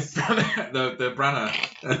Kenneth Branagh. the Branagh.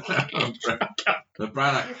 The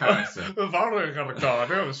Branagh character. The Branagh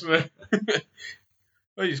character.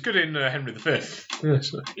 Well, he's good in Henry V.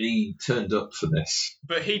 Yes. He turned up for this.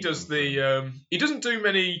 But he does the. He doesn't do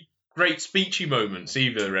many great speechy moments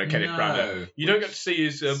either, Kenneth Branagh. You don't get to see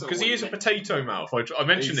his. Because he is a potato mouth. I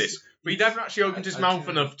mentioned this. But he never actually opened his mouth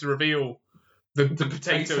enough to reveal the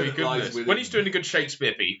potato-y goodness. When he's doing a good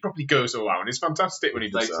Shakespeare thing, he probably goes all out. And it's fantastic when he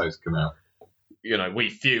does potatoes come out. You know, we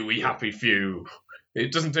happy few.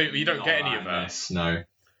 It doesn't do. You don't get any of that. No.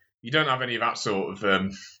 You don't have any of that sort of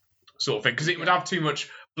thing, because it would have too much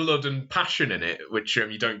blood and passion in it, which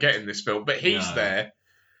you don't get in this film. But he's there,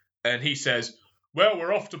 and he says, "Well,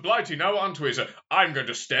 we're off to Blighty now, aren't we?" So I'm going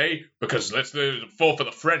to stay because let's fall for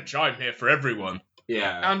the French. I'm here for everyone.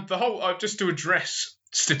 Yeah. And the whole, just to address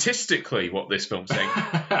statistically what this film's saying,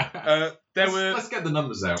 let's get the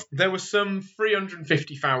numbers out. There were some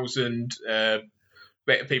 350,000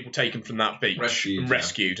 people taken from that beach,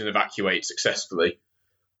 rescued and evacuated successfully.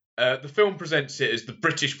 The film presents it as the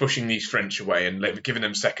British pushing these French away and giving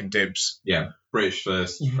them second dibs. Yeah, British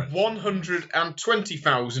first. French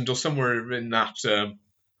 120,000 or somewhere in that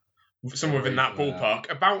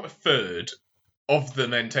ballpark. About a third of the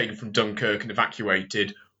men taken from Dunkirk and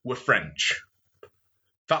evacuated were French.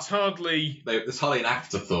 That's hardly... There's hardly an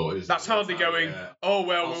afterthought, is That's hardly going,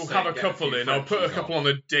 we'll have a couple in. I'll put a couple on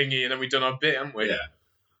the dinghy and then we've done our bit, haven't we? Yeah.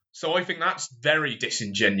 So I think that's very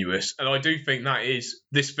disingenuous. And I do think that is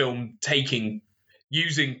this film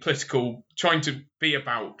using political, trying to be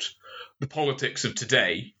about the politics of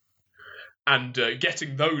today and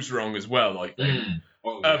getting those wrong as well, I think.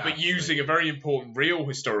 But using a very important real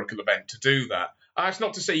historical event to do that. It's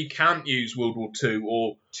not to say you can't use World War II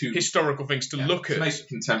or historical things to look at. To make a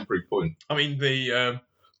contemporary point. I mean, the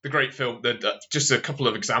great film, just a couple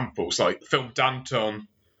of examples, like the film Danton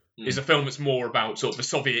is a film that's more about sort of the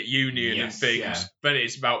Soviet Union and things than it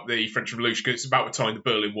is about the French Revolution, because it's about the time the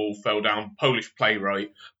Berlin Wall fell down, Polish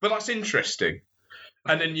playwright. But that's interesting.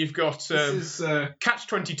 And then you've got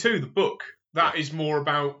Catch-22, the book. That is more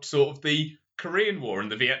about sort of the Korean War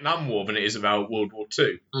and the Vietnam War than it is about World War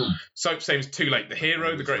II. So same as Too Late the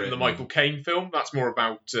Hero, the Michael Caine film. That's more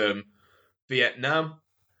about Vietnam.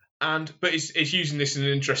 But it's using this in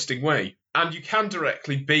an interesting way. And you can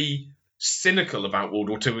directly be cynical about World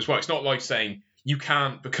War II as well. It's not like saying you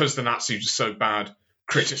can't, because the Nazis are so bad,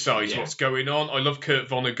 criticise what's going on. I love Kurt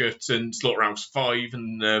Vonnegut and Slaughterhouse 5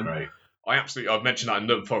 and I've mentioned that in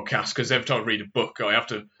another podcast because every time I read a book I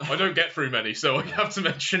don't get through many, so I have to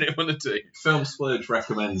mention it when I do. Film Splurge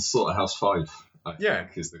recommends Slaughterhouse 5. But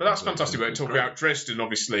that's fantastic. We're talking about Dresden,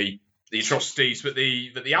 obviously the atrocities that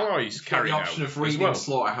the Allies carried out. The option of reading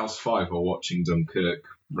Slaughterhouse 5 or watching Dunkirk.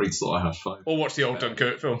 Read Slaughterhouse 5. Or watch the old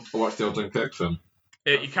Dunkirk film.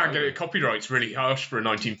 You can't get it. Copyright's really harsh for a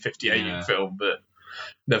 1958 film, but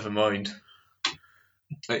never mind.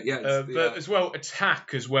 But as well,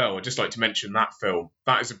 Attack as well. I'd just like to mention that film.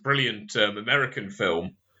 That is a brilliant American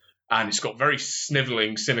film, and it's got very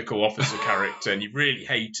snivelling, cynical officer character, and you really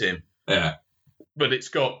hate him. Yeah. But it's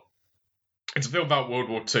a film about World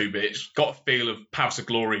War II, but it's got a feel of House of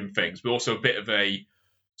Glory and things, but also a bit of a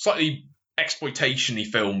slightly exploitation-y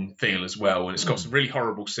film feel as well, and it's got some really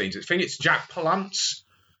horrible scenes. I think it's Jack Palance.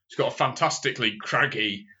 He's got a fantastically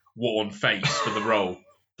craggy, worn face for the role.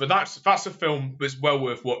 But that's a film that's well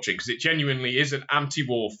worth watching because it genuinely is an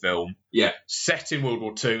anti-war film set in World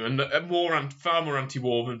War II and far more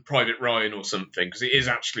anti-war than Private Ryan or something, because it is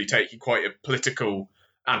actually taking quite a political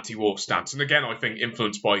anti-war stance. And again, I think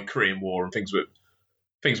influenced by Korean War and things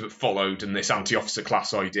that followed and this anti-officer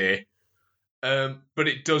class idea. But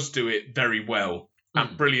it does do it very well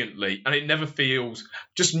and brilliantly, and it never feels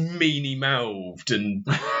just mealy-mouthed and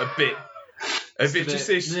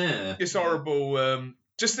this horrible,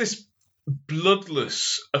 just this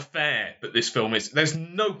bloodless affair that this film is. There's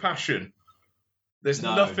no passion. There's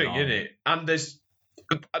nothing in it, and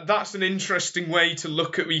that's an interesting way to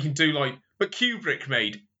look at what you can do. But Kubrick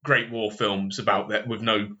made great war films about that with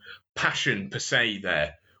no passion per se.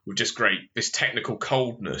 There, with just this technical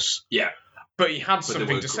coldness. Yeah. But he had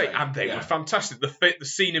something to say, and they were fantastic. The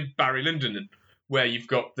scene in Barry Lyndon where you've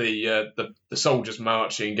got the soldiers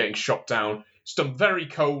marching and getting shot down, it's done very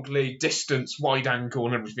coldly, distance, wide angle,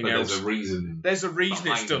 and everything else. There's a reason. There's a reason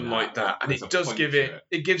it's done like that, and it does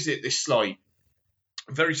gives it this slight,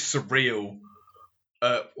 very surreal,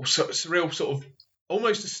 surreal sort of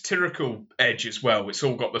almost a satirical edge as well. It's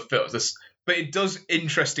all got this, but it does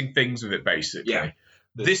interesting things with it basically. Yeah.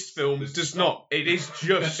 This film does not. It is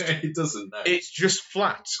just... it doesn't, no. It's just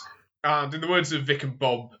flat. And in the words of Vic and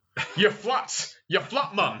Bob, you're flat. You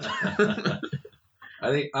flat man.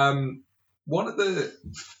 I think one of the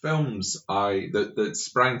films that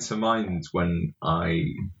sprang to mind when I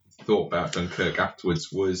thought about Dunkirk afterwards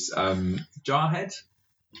was Jarhead.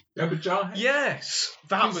 Remember Jarhead? Yes,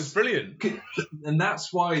 that was brilliant. And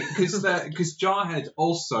that's why, because Jarhead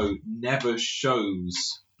also never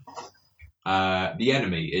shows the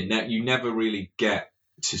enemy. You never really get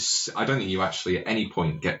to. I don't think you actually at any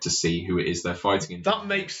point get to see who it is they're fighting in. That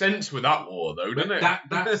makes sense with that war, though, doesn't it?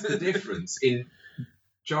 That's the difference. In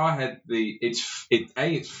Jarhead,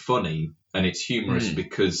 it's funny and it's humorous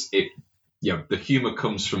because the humor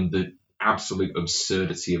comes from the absolute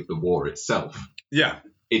absurdity of the war itself. Yeah.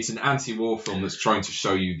 It's an anti-war film that's trying to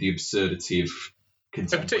show you the absurdity of a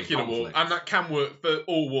particular conflict. war, and that can work for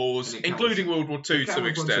all wars, including World War II to some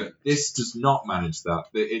extent. This does not manage that.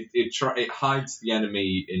 It hides the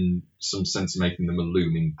enemy in some sense of making them a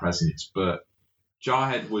looming presence, but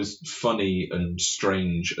Jarhead was funny and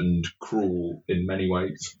strange and cruel in many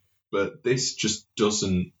ways, but this just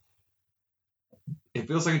doesn't. It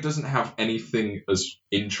feels like it doesn't have anything as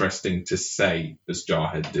interesting to say as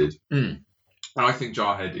Jarhead did. And I think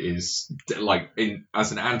Jarhead is,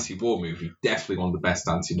 as an anti-war movie, definitely one of the best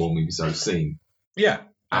anti-war movies I've seen. Yeah, and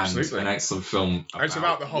absolutely. An excellent film it's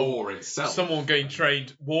about the whole war itself. Someone getting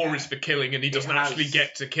trained, war is for killing, and he doesn't actually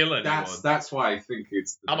get to kill anyone. That's why I think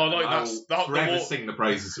it's... And I like I'll forever sing the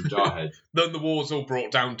praises of Jarhead. Then the war's all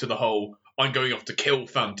brought down to the whole I'm going off to kill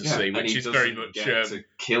fantasy, which is very much... get to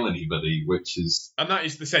kill anybody, which is... And that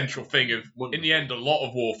is the central thing of... Wonderful. In the end, a lot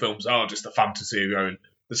of war films are just a fantasy of going...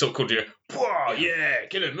 The sort-called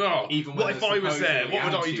kill him. Oh, even what if I was there? What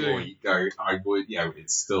would I do? You go, I would,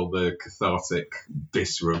 it's still the cathartic,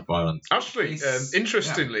 visceral violence. Actually,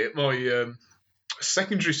 interestingly, at my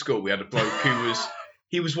secondary school, we had a bloke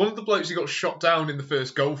he was one of the blokes who got shot down in the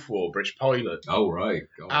first Gulf War, British pilot. Oh, right.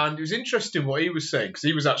 God. And it was interesting what he was saying, because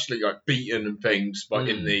he was actually beaten and things,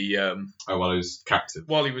 in the... while he was captive.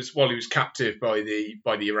 While he was captive by the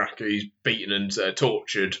Iraqis, beaten and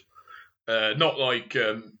tortured. Not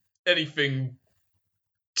anything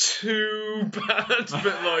too bad,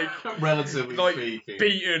 but relatively speaking,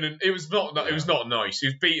 beaten, and it was not nice. He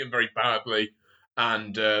was beaten very badly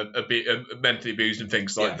and a bit mentally abused and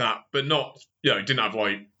things like that. But not didn't have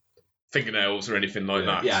fingernails or anything like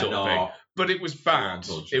that sort of thing. But it was bad.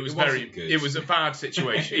 It was it was a bad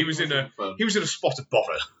situation. He was in a spot of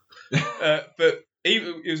bother. But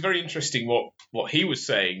it was very interesting. What he was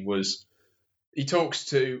saying was. He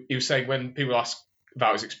was saying when people ask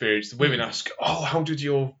about his experience, the women ask, "Oh, how did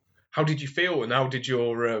you feel, and how did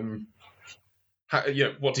your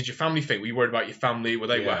what did your family think? Were you worried about your family?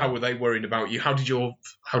 How were they worried about you? How did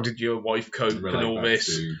your wife cope and all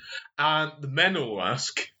this?" And the men all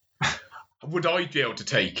ask, "Would I be able to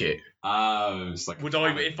take it? It's would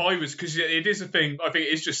I if I was?" Because it is a thing. I think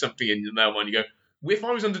it's just something in the male mind. You go. If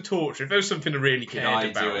I was under torture, if there was something I really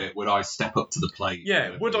cared about, do it? Would I step up to the plate?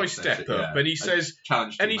 Yeah, would I step up? Yeah. And he says,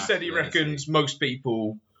 he reckons most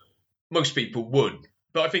people would.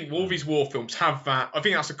 But I think all these war films have that. I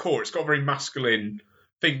think that's a core. It's got a very masculine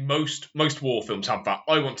thing. Most war films have that.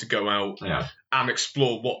 I want to go out and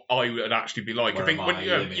explore what I would actually be like. I think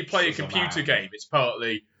when you play a computer game, it's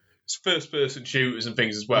partly. First-person shooters and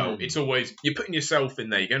things as well. It's always you're putting yourself in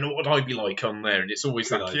there. You're going, "What would I be like on there?" And it's always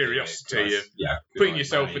that curiosity of putting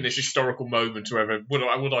yourself in this historical moment, or whatever.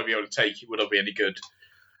 Would I be able to take it? Would I be any good?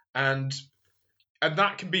 And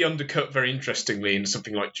that can be undercut very interestingly in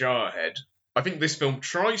something like Jarhead. I think this film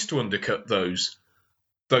tries to undercut those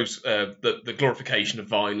the glorification of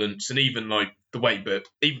violence, and even the way, but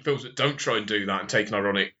even films that don't try and do that and take an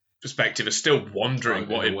ironic perspective are still wondering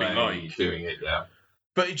what it'd be like doing it. Yeah.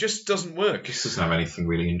 But it just doesn't work. It doesn't have anything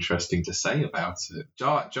really interesting to say about it.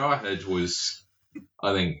 Jarhead was,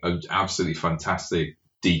 I think, an absolutely fantastic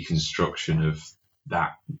deconstruction of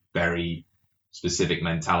that very specific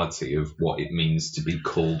mentality of what it means to be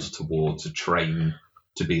called to war, to train,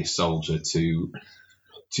 to be a soldier, to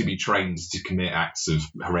be trained to commit acts of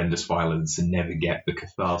horrendous violence and never get the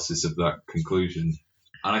catharsis of that conclusion.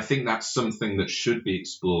 And I think that's something that should be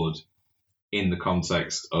explored in the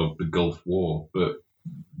context of the Gulf War, but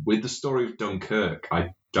with the story of Dunkirk,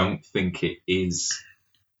 I don't think it is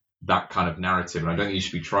that kind of narrative, and I don't think you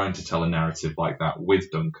should be trying to tell a narrative like that with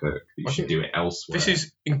Dunkirk. You should do it elsewhere. This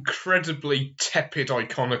is incredibly tepid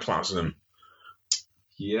iconoclasm.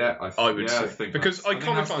 Yeah, I would say. Because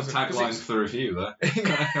iconoclasm... That's the tagline for the review there. I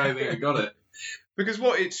think I got it. Because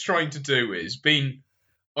what it's trying to do is being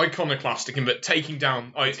iconoclastic in that taking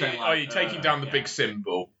down the big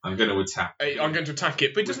symbol. I'm going to attack. I'm going to attack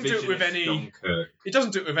it, but it doesn't do it with any. Dunkirk. It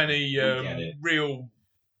doesn't do it with any real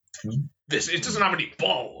this. It doesn't have any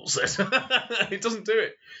balls. It doesn't do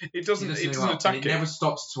it. It doesn't attack it. It never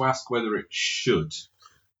stops to ask whether it should.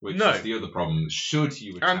 Which is the other problem. Should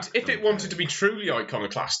you attack And if it wanted to be truly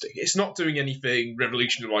iconoclastic, it's not doing anything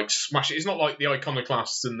revolutionary like smash it. It's not like the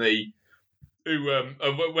iconoclasts and where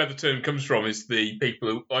the term comes from is the people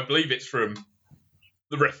who, I believe it's from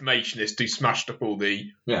the Reformationists who smashed up all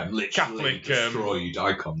the Catholic destroyed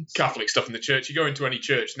icons. Catholic stuff in the church. You go into any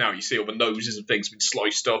church now, you see all the noses and things been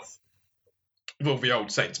sliced off of all the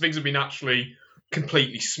old saints. Things have been actually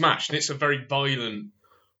completely smashed, and it's a very violent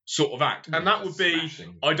sort of act. And that would be,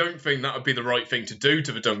 smashing. I don't think that would be the right thing to do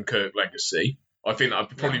to the Dunkirk legacy. I think that would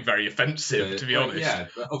be probably very offensive, to be honest. Yeah,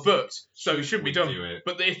 but so it should be done.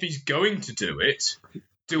 But if he's going to do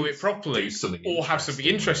it properly, or have something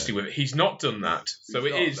interesting with it. He's not done that. So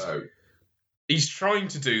he's trying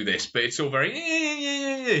to do this, but it's all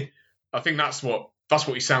very. I think that's what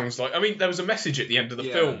he sounds like. I mean, there was a message at the end of the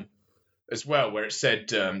film as well, where it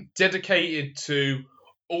said dedicated to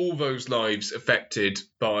all those lives affected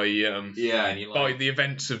by by the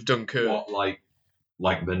events of Dunkirk. What,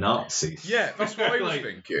 like the Nazis? Yeah, that's what I was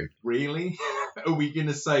thinking. Really? Are we going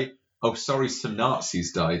to say, "Oh, sorry, some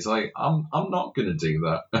Nazis died"? It's like, I'm not going to do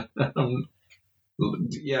that.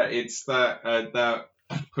 It's that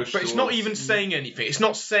push. But it's not even saying anything. It's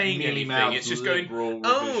not saying anything. It's just going,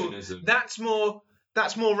 "Oh,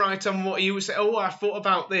 that's more right on what you would say. Oh, I thought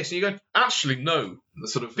about this." And you go, actually, no.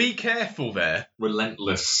 Sort of be careful there.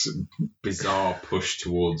 Relentless, bizarre push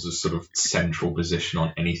towards a sort of central position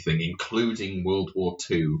on anything, including World War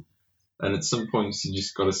II. And at some points, you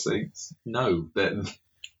just got to say, no,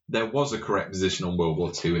 there was a correct position on World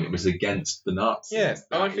War II, and it was against the Nazis. Yeah,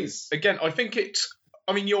 and I think it's.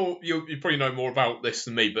 I mean, you probably know more about this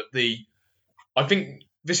than me, but I think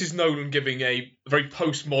this is Nolan giving a very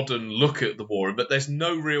postmodern look at the war, but there's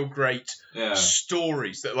no real great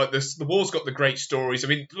stories. That like the war's got the great stories. I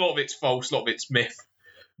mean, a lot of it's false, a lot of it's myth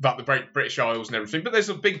about the great British Isles and everything. But there's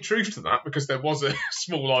a big truth to that because there was a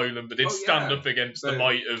small island that did stand up against the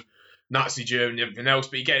might of Nazi Germany and everything else.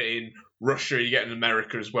 But you get it in Russia, you get it in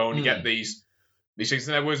America as well, and you get these things.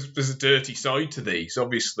 And there's a dirty side to these,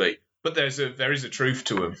 obviously, but there is a truth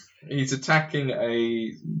to them. He's attacking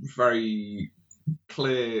a very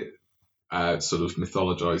clear sort of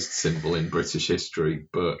mythologized symbol in British history,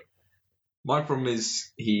 but my problem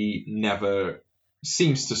is he never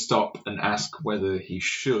seems to stop and ask whether he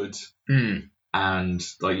should, and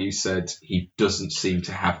like you said, he doesn't seem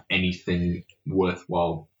to have anything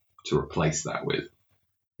worthwhile to replace that with.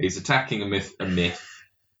 He's attacking a myth,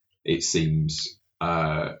 it seems,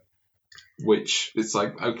 which it's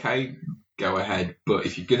like, okay, go ahead, but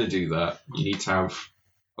if you're going to do that, you need to have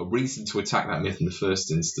a reason to attack that myth in the first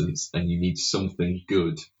instance, and you need something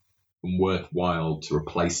good and worthwhile to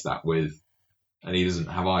replace that with, and he doesn't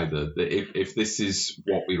have either. If this is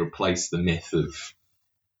what we replace the myth of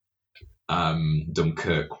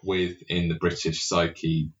Dunkirk with in the British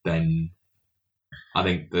psyche, then I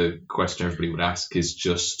think the question everybody would ask is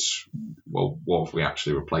just, well, what have we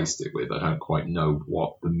actually replaced it with? I don't quite know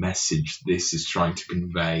what the message this is trying to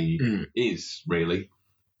convey is, really.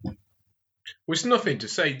 Well, it's nothing to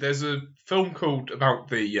say. There's a film about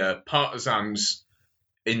the partisans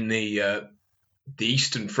in the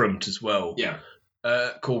Eastern Front as well. Yeah.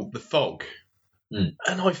 Called The Fog, and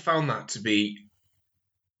I found that to be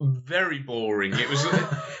very boring. It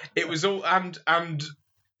was all and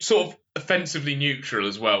sort of offensively neutral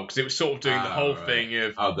as well, because it was sort of doing the whole thing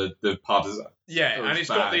of the partisan. Yeah, and it's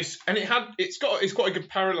bad. Got this, and it's quite a good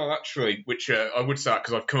parallel actually, which I would say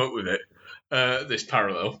because I've come up with it. This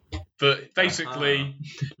parallel, but basically,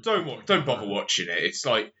 don't bother watching it. It's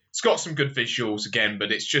like it's got some good visuals again,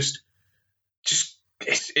 but it's just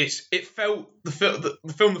it felt the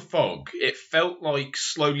film The Fog. It felt like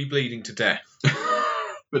slowly bleeding to death,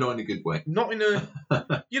 but not in a good way. Not in a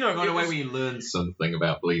not in a way where you learn something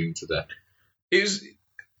about bleeding to death. It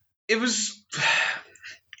was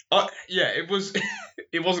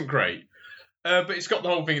it wasn't great, but it's got the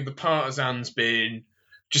whole thing of the partisans being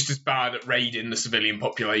just as bad at raiding the civilian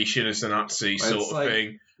population as the Nazi sort of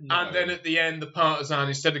thing. No. And then at the end, the partisan,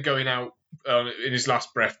 instead of going out in his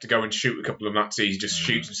last breath to go and shoot a couple of Nazis, just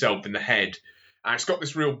shoots himself in the head. And it's got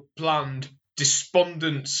this real bland,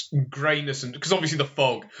 despondent greyness, and because obviously the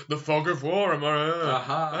fog of war.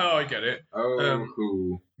 I get it.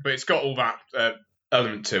 But it's got all that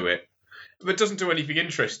element to it. But it doesn't do anything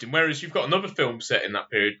interesting. Whereas you've got another film set in that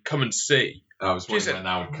period, Come and See. I was wondering when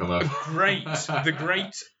that would come up. The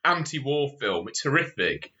great anti-war film. It's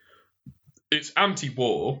horrific. It's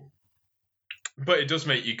anti-war, but it does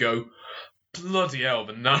make you go, bloody hell,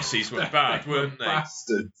 the Nazis were bad, weren't they?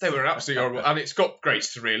 Bastards. They were absolutely horrible, and it's got great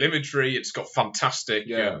surreal imagery. It's got fantastic,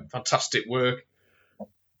 Yeah. fantastic work,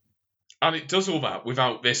 and it does all that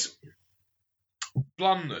without this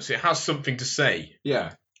blandness. It has something to say,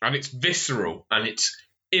 Yeah. and it's visceral, and it's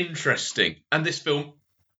interesting. And this film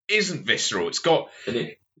isn't visceral. It's got And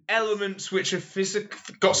it, elements which are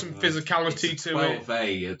got some physicality it's to a it.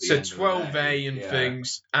 12A at the It's a end of the 12A day. and Yeah.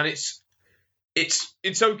 things, and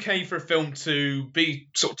it's okay for a film to be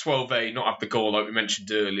sort of 12A, not have the gore like we mentioned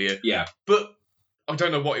earlier. Yeah. But I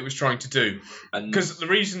don't know what it was trying to do, And because the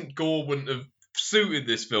reason gore wouldn't have suited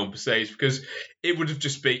this film per se is because it would have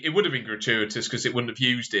been gratuitous, because it wouldn't have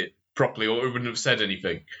used it properly, or it wouldn't have said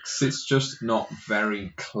anything. it's just not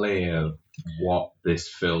very clear what this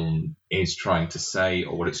film is trying to say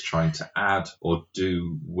or what it's trying to add or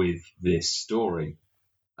do with this story.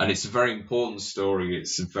 And it's a very important story.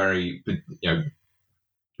 It's a very,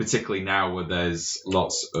 particularly now where there's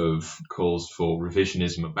lots of calls for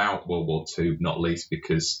revisionism about World War II, not least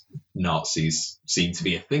because Nazis seem to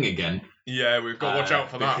be a thing again. Yeah, we've got to watch out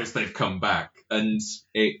for that. Because they've come back. And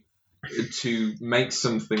to make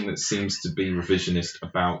something that seems to be revisionist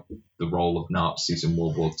about the role of Nazis in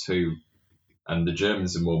World War II and the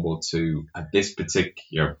Germans in World War II, at this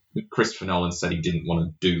particular, Christopher Nolan said he didn't want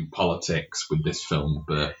to do politics with this film,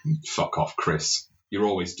 but fuck off, Chris. You're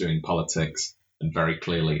always doing politics, and very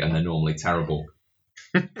clearly, and they're normally terrible.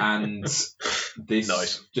 And this...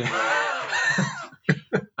 Nice.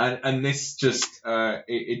 and this just,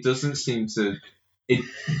 it doesn't seem to... It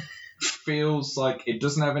feels like it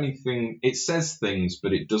doesn't have anything... It says things,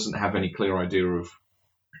 but it doesn't have any clear idea of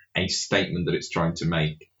a statement that it's trying to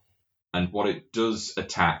make. And what it does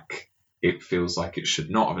attack, it feels like it should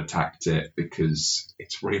not have attacked it, because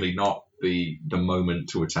it's really not the moment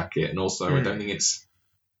to attack it. And also, I don't think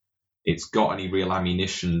it's got any real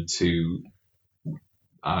ammunition to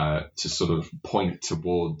sort of point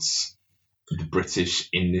towards the British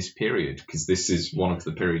in this period, because this is one of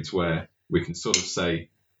the periods where we can sort of say,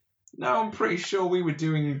 no, I'm pretty sure we were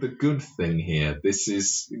doing the good thing here. This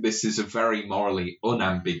is a very morally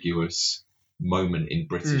unambiguous moment in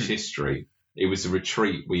British history. It was a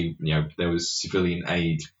retreat. There was civilian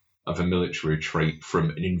aid of a military retreat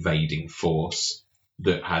from an invading force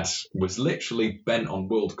that was literally bent on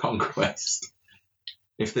world conquest.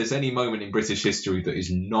 If there's any moment in British history that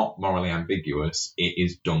is not morally ambiguous, it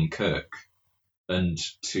is Dunkirk. And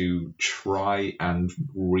to try and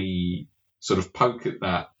sort of poke at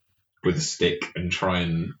that with a stick and try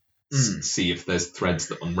and see if there's threads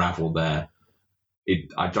that unravel there.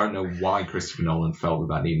 I don't know why Christopher Nolan felt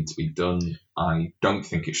that needed to be done. I don't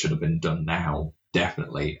think it should have been done now,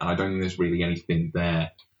 definitely. And I don't think there's really anything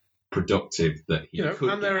there productive that he could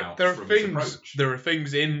and get out from his approach. There are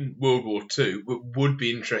things in World War II that would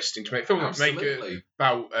be interesting to make films. Make it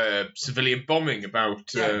about civilian bombing,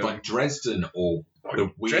 about like Dresden or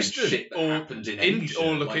the weird shit that happened in Asia,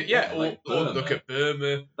 or look at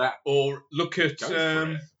Burma, or look at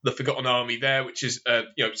the Forgotten Army there, which is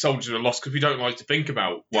soldiers are lost, because we don't like to think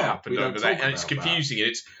about what happened over there, and it's confusing. And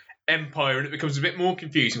it's empire, and it becomes a bit more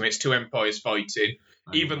confusing when it's two empires fighting.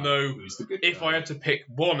 Even though, if I had to pick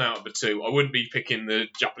one out of the two, I wouldn't be picking the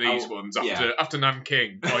Japanese ones after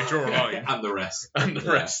Nanking. I draw a line. And the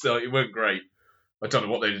rest. It weren't great. I don't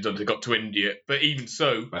know what they'd have done to got to India, but even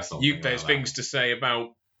so, there's things to say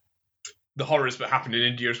about the horrors that happened in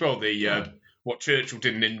India as well. What Churchill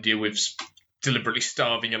did in India with deliberately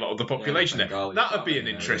starving a lot of the population there. That would be an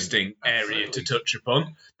interesting area to touch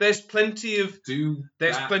upon. There's plenty of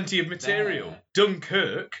material. There.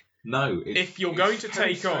 Dunkirk. No, if you're going to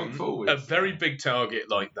take on a very big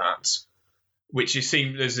target like that, which is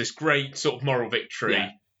seen as this great sort of moral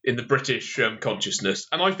victory in the British consciousness,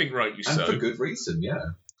 and I think rightly so. And for good reason,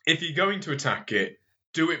 yeah. If you're going to attack it,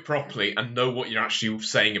 do it properly and know what you're actually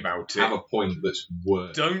saying about it. Have a point that's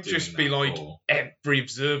worth. Don't just be like every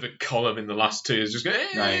Observer column in the last 2 years, just go.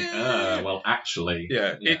 Well, actually,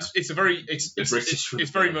 it's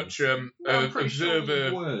very much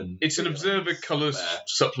Observer. It's an Observer colour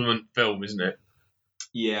supplement film, isn't it?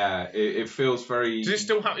 Yeah, it feels very. Does it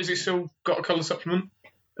still have? Is it still got a colour supplement?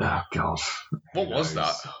 Oh God, what was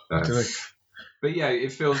that? But yeah,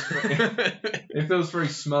 it feels very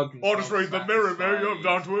smug. I'll just read the Mirror, Mary. I'm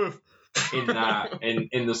down to earth. In that,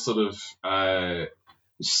 in the sort of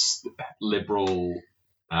liberal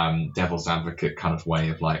devil's advocate kind of way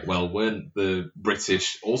of like, well, weren't the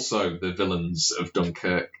British also the villains of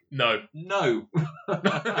Dunkirk? No. No.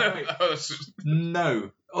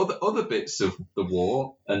 Other bits of the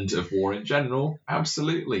war and of war in general,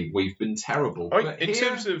 absolutely, we've been terrible. But in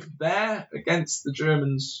terms of there against the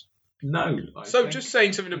Germans. No. So just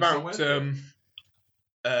saying something it's not about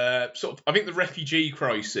worth sort of, I think the refugee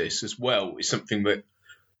crisis as well is something that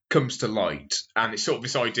comes to light, and it's sort of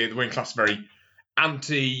this idea the working class is very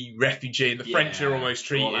anti-refugee, and the French are almost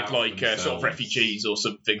treated like sort of refugees or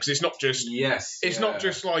something. Because it's not just it's not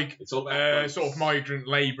just like it's all about sort of migrant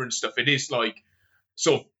labour and stuff. It is like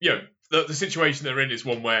sort of the situation they're in is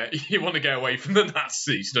one where you want to get away from the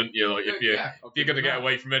Nazis, don't you? Like if you're going to get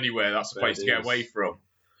away from anywhere, that's the place to get away from.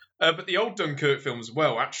 But the old Dunkirk films as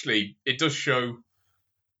well, actually, it does show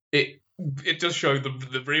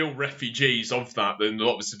the real refugees of that, and a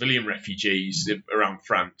lot of the civilian refugees around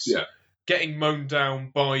France, getting mown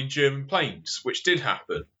down by German planes, which did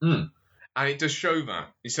happen, and it does show that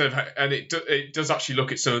it does actually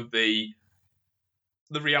look at some of the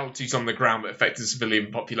realities on the ground that affect the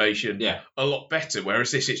civilian population a lot better.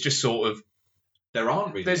 Whereas this, it's just sort of there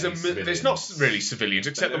aren't really there's not really civilians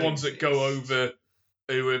except the ones that go over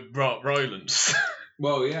who are violence.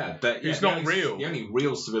 Well, it's not real. The only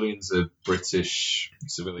real civilians are British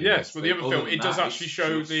civilians. Yes, but the other film, it does actually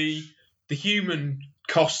show the human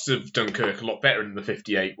costs of Dunkirk a lot better than the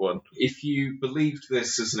 58 one. If you believed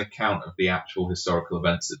this as an account of the actual historical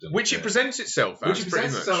events at Dunkirk, which it presents itself as,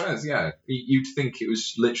 you'd think it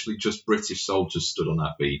was literally just British soldiers stood on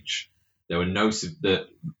that beach. There were that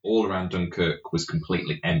all around Dunkirk was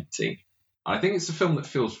completely empty. I think it's a film that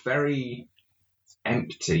feels very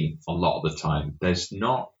empty a lot of the time.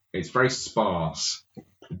 It's very sparse.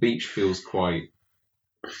 The beach feels quite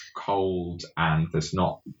cold, and there's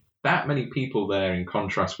not that many people there in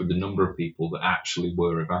contrast with the number of people that actually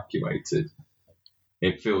were evacuated.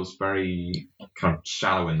 It feels very kind of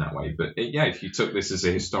shallow in that way. But if you took this as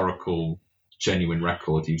a historical, genuine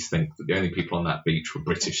record, you'd think that the only people on that beach were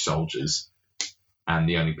British soldiers, and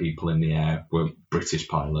the only people in the air were British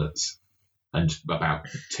pilots. And about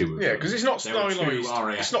two of them. Yeah, because it's not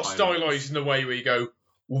stylised. It's not stylised in the way where you go,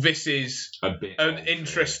 well, this is an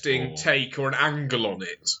interesting take or an angle on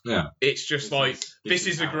it. Yeah. It's just this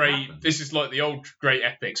is like the old great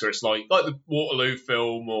epics where it's like the Waterloo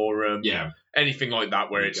film or anything like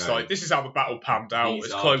that, where it's like, this is how the battle panned out,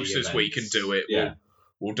 as close as we can do it. Yeah.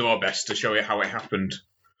 We'll do our best to show you how it happened.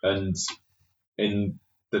 And in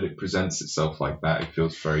that it presents itself like that, it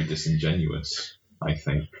feels very disingenuous, I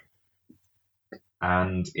think.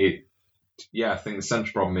 And I think the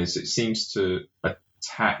central problem is it seems to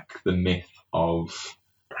attack the myth of,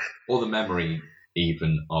 or the memory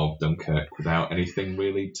even, of Dunkirk without anything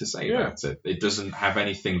really to say about it. It doesn't have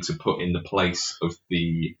anything to put in the place of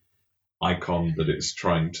the icon that it's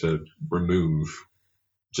trying to remove,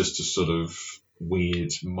 just a sort of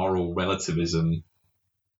weird moral relativism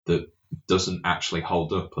that doesn't actually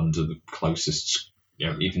hold up under the closest,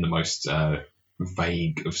 even the most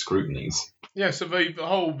vague of scrutinies. Yeah, so the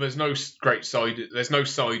whole, there's no side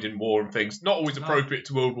in war and things. Not always appropriate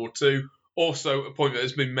to World War II. Also, a point that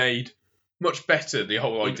has been made much better, the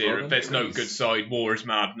whole idea of there's no good side, war is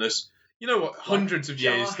madness. You know what, hundreds of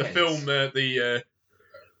years, the film, the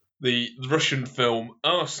Russian film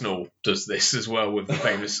Arsenal does this as well with the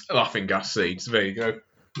famous laughing gas scenes. There you go.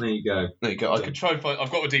 There you go. I can try and find,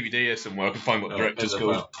 I've got a DVD here somewhere, I can find what the director's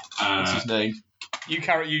called. What's his name? You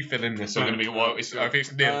fill in this. I'm going to be a while. I think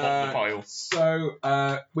it's near the bottom of the pile.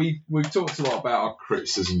 So we've talked a lot about our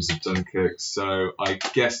criticisms of Dunkirk. So I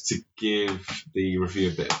guess to give the review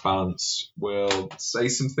a bit of balance, we'll say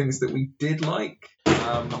some things that we did like.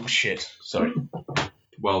 Oh shit! Sorry.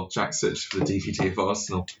 Well, Jack searched for the DVD of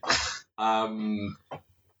Arsenal.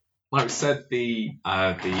 Like we said, the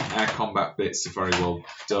air combat bits are very well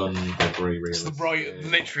done. They're very realistic. It's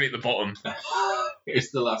literally at the bottom.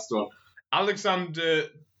 It's the last one. Alexander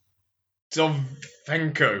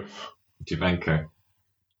Dovzhenko. He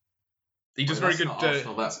does very good.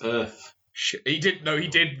 Arsenal, that's Earth. Shit. He did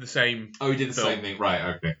the same. Oh, he did the same thing,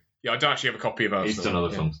 right? Okay. Yeah, I don't actually have a copy of Arsenal. He's done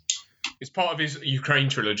other films. It's part of his Ukraine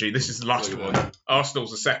trilogy. This is the last one.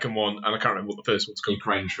 Arsenal's the second one, and I can't remember what the first one's called.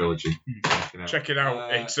 Ukraine trilogy. Check it out.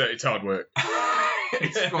 It's hard work.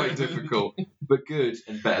 It's quite difficult, but good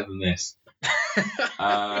and better than this.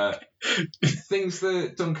 Things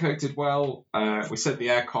that Dunkirk did well. We said the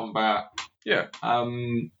air combat. Yeah.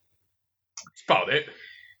 That's about it.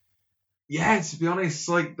 Yeah, to be honest,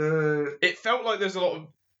 it felt like there's a lot of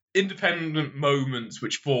independent moments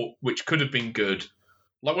which could have been good.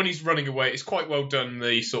 Like when he's running away, it's quite well done.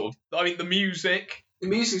 The music. The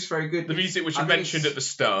music's very good. The music, which you mentioned at the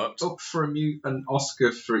start. Up for an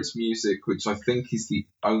Oscar for its music, which I think is the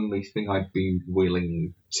only thing I'd be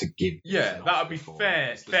willing to give. Yeah, that would be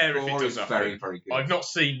fair. Fair if it does happen. Very, very good. I've not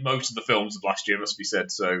seen most of the films of last year, must be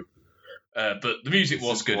said. So, but the music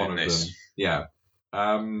was good in this. Yeah.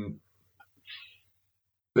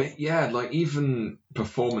 But yeah, like even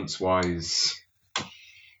performance-wise,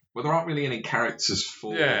 well, there aren't really any characters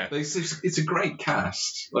for. Yeah. It's a great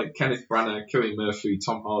cast, like Kenneth Branagh, Cillian Murphy,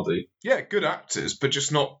 Tom Hardy. Yeah, good actors, but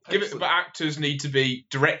just not give it. Excellent. But actors need to be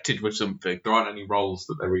directed with something. There aren't any roles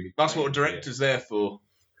that they're really. That's what a playing director's there for.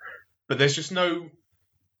 But there's just no.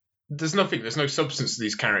 There's nothing. There's no substance to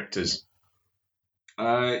these characters.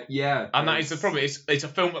 Yeah, And that is the problem. It's a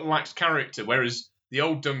film that lacks character, whereas the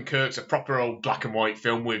old Dunkirk's a proper old black and white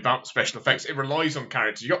film without special effects. It relies on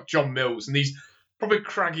characters. You got John Mills and these proper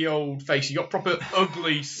craggy old faces. You got proper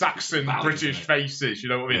ugly Saxon British faces. You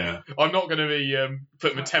know what I mean? Yeah. I'm not going to be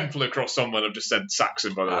putting my temple across someone. I've just said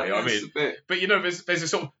Saxon, by the way. I mean, but you know, there's a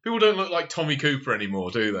sort of people don't look like Tommy Cooper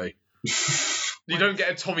anymore, do they? You don't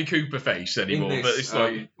get a Tommy Cooper face anymore, this, but it's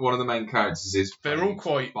like one of the main characters is they're all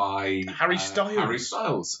quite by Harry Styles. Harry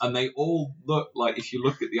Styles, and they all look like, if you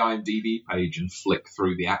look at the IMDb page and flick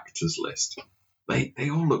through the actors list, they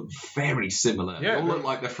all look very similar. Yeah, they all look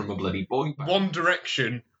like they're from a bloody boy band. One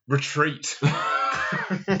Direction retreat.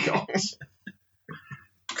 God.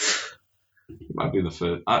 Might be the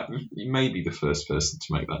first. You may be the first person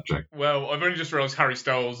to make that joke. Well, I've only just realised Harry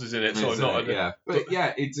Styles is in it, so I'm not. Yeah, but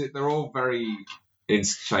yeah, they're all very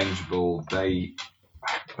interchangeable. They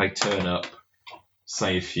turn up,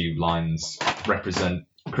 say a few lines, represent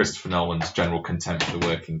Christopher Nolan's general contempt for the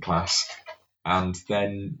working class, and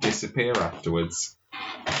then disappear afterwards.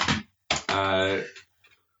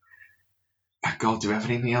 God, do we have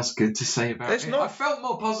anything else good to say about it? I felt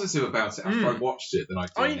more positive about it after I watched it than I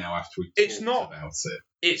do now after we talked about it.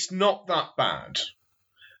 It's not that bad,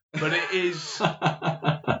 but it is.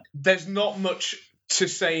 There's not much to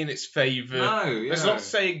say in its favour. No, yeah. There's not to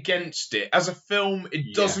say against it. As a film,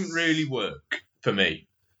 it doesn't really work for me.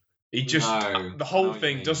 The whole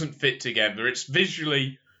thing doesn't fit together. It's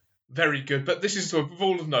visually very good, but this is with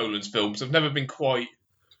all of Nolan's films. I've never been quite.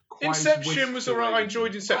 Inception was alright. I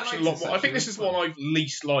enjoyed Inception a lot more. I think this is one I've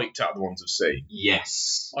least liked out of the ones I've seen.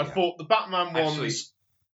 Yes. I thought the Batman ones.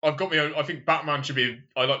 I've got my own. I think Batman should be.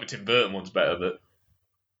 I like the Tim Burton ones better,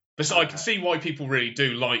 but I can see why people really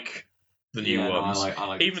do like the new ones. I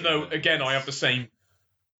like even though, again, I have the same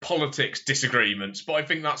politics disagreements, but I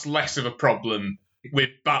think that's less of a problem with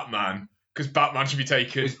Batman. Because Batman should be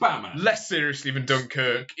taken less seriously than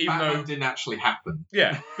Dunkirk, even though didn't actually happen.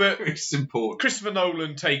 Yeah, but it's important. Christopher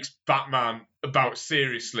Nolan takes Batman about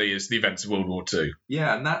seriously as the events of World War II.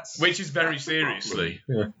 Yeah, and which is very seriously.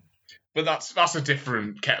 Yeah. But that's a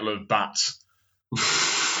different kettle of bats.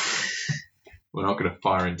 We're not going to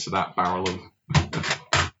fire into that barrel of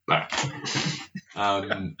bat.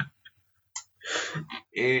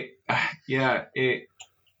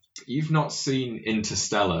 You've not seen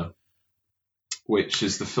Interstellar, which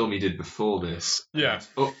is the film he did before this. Yeah.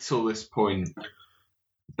 And up till this point,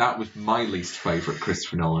 that was my least favourite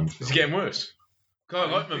Christopher Nolan film. It's getting worse. God,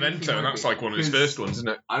 I like Memento, and that's like one of his first ones, isn't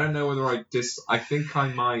it? I don't know whether I think I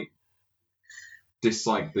might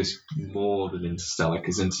dislike this more than Interstellar,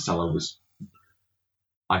 because Interstellar was,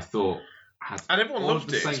 I thought, and everyone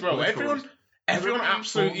loved it as well. Everyone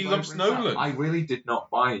absolutely loves Nolan. I really did not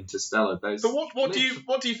buy Interstellar. But what do you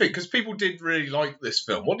think? Because people did really like this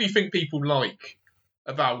film. What do you think people like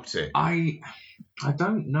about it? I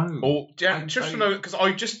don't know. Or just for Nolan, because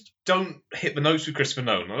I just don't hit the notes with Christopher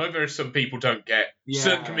Nolan. I know there are some people don't get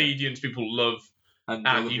certain comedians people love,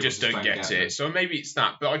 and you just don't get it. So maybe it's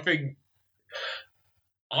that. But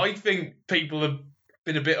I think people have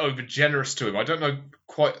been a bit over generous to him. I don't know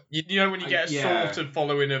quite. You know when you get a sort of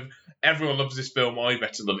following of everyone loves this film, I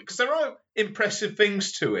better love it, because there are impressive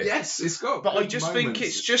things to it. Yes, it's got. But I just think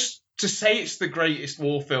it's just to say it's the greatest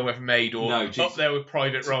war film ever made, or up there with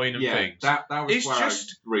Private Ryan and things. That was it's where just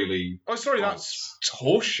I really. Oh, sorry, that's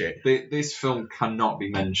horseshit. This film cannot be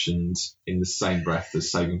mentioned in the same breath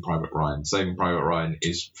as Saving Private Ryan. Saving Private Ryan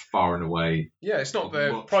is far and away. Yeah, it's not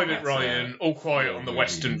there. Private Ryan, All Quiet on the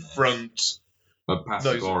Western Front, or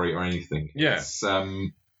Passagory or anything. Yeah.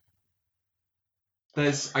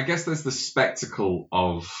 It's, there's the spectacle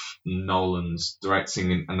of Nolan's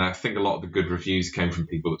directing, and I think a lot of the good reviews came from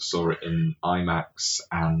people that saw it in IMAX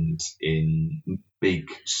and in big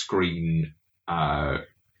screen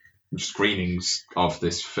screenings of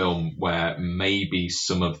this film, where maybe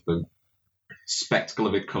some of the spectacle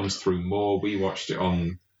of it comes through more. We watched it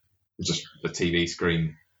on just the TV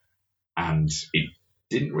screen, and it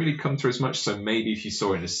didn't really come through as much, so maybe if you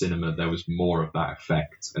saw it in a cinema, there was more of that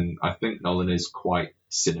effect. And I think Nolan is quite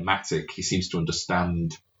cinematic. He seems to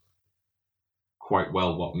understand quite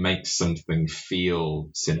well what makes something feel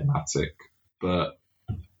cinematic. But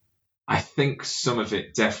I think some of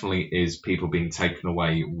it definitely is people being taken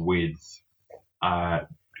away with, a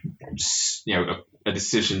a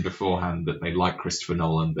decision beforehand that they like Christopher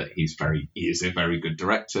Nolan, that he is a very good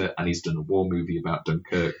director, and he's done a war movie about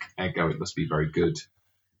Dunkirk. Ergo, it must be very good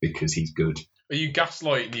because he's good. Are you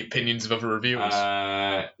gaslighting the opinions of other reviewers?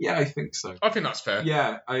 Yeah, I think so. I think that's fair.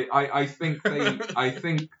 Yeah, I think I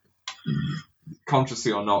think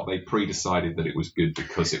consciously or not, they pre-decided that it was good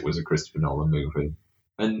because it was a Christopher Nolan movie,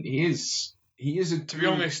 and he is a. To be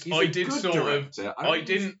honest, I did sort director. of. I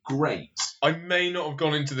didn't. Great. I may not have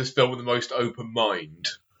gone into this film with the most open mind.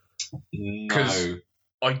 No.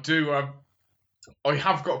 I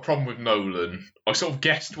have got a problem with Nolan. I sort of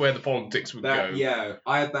guessed where the politics would go. Yeah,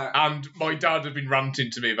 I had that. And my dad had been ranting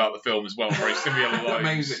to me about the film as well, very similar lines.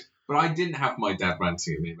 Amazing. But I didn't have my dad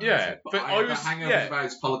ranting at me about it. But I was hangover about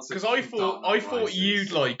his politics. Because I thought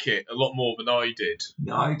you'd like it a lot more than I did.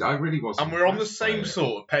 No, I really wasn't. And we're on the same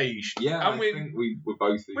sort of page. Yeah, and I think we were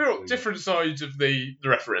both. We're on different sides of the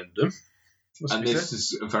referendum. And this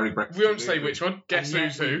is a very Brexit. We won't say which one. Guess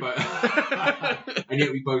who's who. And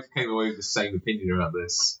yet we both came away with the same opinion about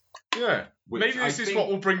this. Yeah. Maybe this is what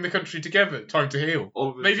will bring the country together. Time to heal.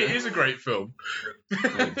 Maybe it is a great film.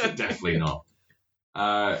 Definitely not.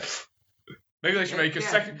 Maybe they should make a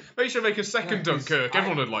second. Maybe they should make a second Dunkirk.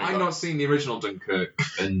 Everyone would like that. I've not seen the original Dunkirk,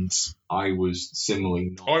 and I was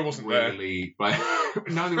similarly not. I wasn't really, there.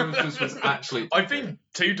 Neither of us was actually. I've been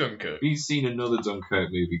to Dunkirk. We've seen another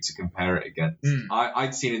Dunkirk movie to compare it against.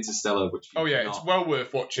 I'd seen Interstellar, which it's well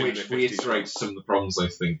worth watching. Which reiterates some of the problems I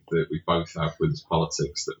think that we both have with his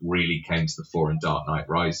politics that really came to the fore in Dark Knight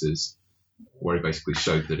Rises, where he basically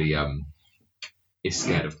showed that he is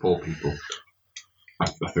scared of poor people.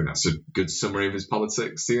 I think that's a good summary of his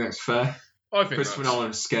politics. Do you think that's fair? I think Christopher Nolan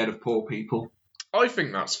is scared of poor people. I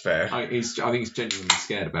think that's fair. I think he's genuinely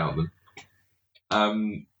scared about them.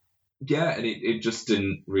 Yeah, and it just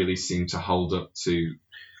didn't really seem to hold up to.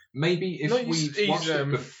 Maybe if we'd watched it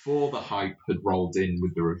before the hype had rolled in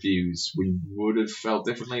with the reviews, we would have felt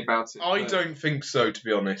differently about it. I don't think so, to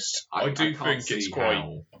be honest. I do think it's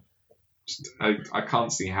quite. I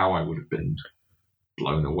can't see how I would have been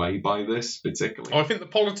blown away by this particularly. I think the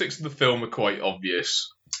politics of the film are quite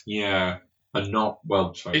obvious. Yeah, and not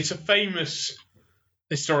well chosen. It's a famous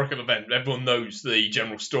historical event. Everyone knows the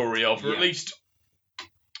general story of, or at least,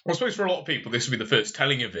 I suppose for a lot of people, this will be the first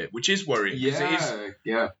telling of it, which is worrying.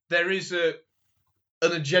 There is an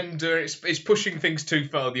agenda. It's pushing things too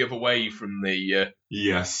far the other way from the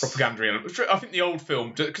propaganda element. I think the old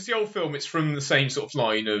film, because the old film, it's from the same sort of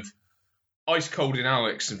line of Ice Cold in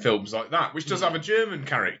Alex and films like that, which does have a German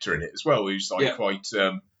character in it as well, who's quite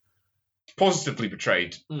positively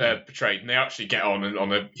portrayed, and they actually get on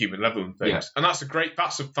a human level and things. Yeah. And that's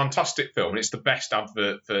a fantastic film. It's the best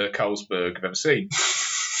advert for Carlsberg I've ever seen.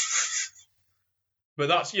 But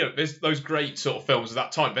that's there's those great sort of films of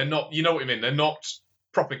that time. They're not, you know what I mean? They're not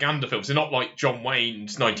propaganda films. They're not like John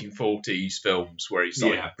Wayne's 1940s films where he's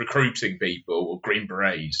recruiting people or Green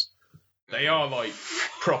Berets. They are like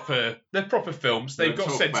proper films. They've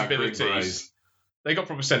got sensibilities. They got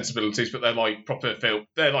proper sensibilities, but they're like proper film.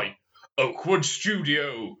 They're like Oakwood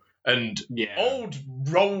Studio and old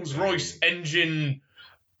Rolls-Royce engine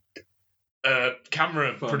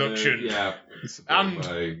camera production.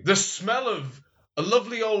 And the smell of a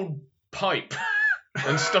lovely old pipe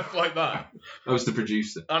and stuff like that. That was the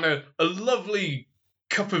producer. And a lovely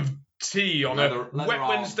cup of tea on a wet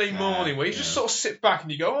Wednesday morning where you just sort of sit back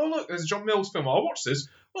and you go, oh, look, there's a John Mills film. I'll watch this.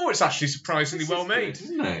 Oh, it's actually surprisingly well made. Good,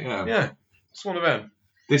 isn't it? Yeah. It's one of them.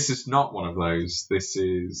 This is not one of those. This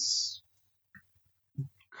is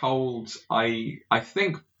cold. I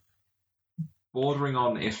think bordering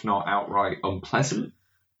on, if not outright, unpleasant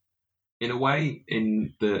in a way,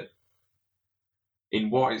 in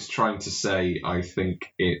what it's trying to say. I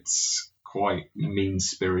think it's quite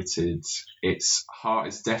mean-spirited. Its heart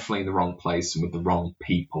is definitely in the wrong place and with the wrong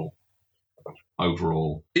people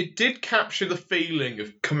overall. It did capture the feeling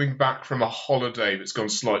of coming back from a holiday that's gone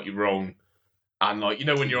slightly wrong. And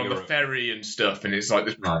when you're on the ferry and stuff, and it's like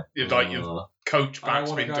this, your coach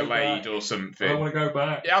back's been delayed or something. I want to go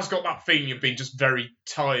back. It has got that feeling of being just very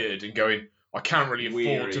tired and going, I can't really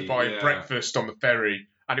afford to buy breakfast on the ferry,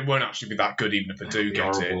 and it won't actually be that good even if I do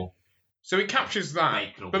get it. So it captures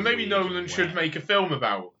that, but maybe Nolan should make a film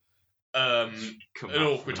about an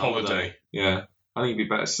awkward holiday. Yeah, I think he'd be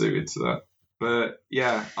better suited to that. But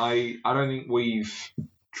yeah, I don't think we've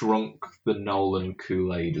drunk the Nolan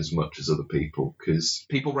Kool-Aid as much as other people, because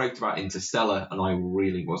people raved about Interstellar and I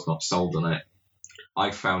really was not sold on it.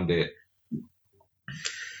 I found it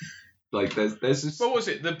Like there's this. What was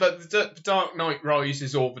it? The Dark Knight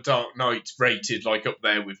Rises or the Dark Knight rated like up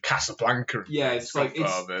there with Casablanca? And Yeah, it's like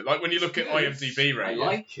Godfather. Like when you look at good. IMDb I rating,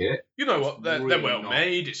 like it. you know what? They're Really well not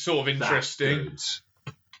made. It's sort of interesting.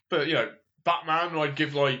 But Batman, I'd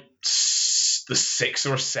give like the 6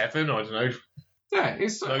 or a 7. I don't know. Yeah, I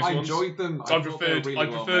ones. enjoyed them. So I preferred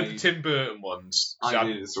the Tim Burton ones. I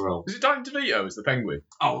did as well. Is it Danny DeVito as the Penguin?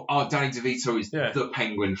 Oh, Danny DeVito is the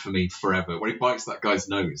Penguin for me forever. When he bites that guy's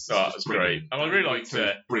nose, oh, that's great. And I really liked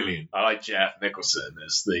brilliant. I like Jack Nicholson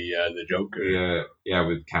as the Joker. Yeah,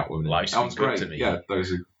 with Catwoman. Life's That was good great. to me. Yeah,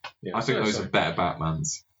 those are. Yeah, I think those are better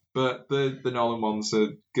Batmans. But the Nolan ones are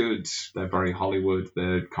good. They're very Hollywood.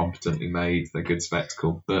 They're competently made. They're good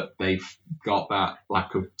spectacle. But they've got that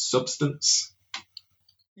lack of substance.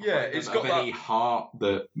 Yeah, it's got that any heart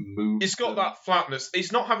that moves. It's got that flatness.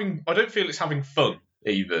 It's not having. I don't feel it's having fun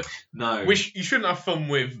either. No. You shouldn't have fun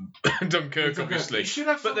with Dunkirk, obviously. You should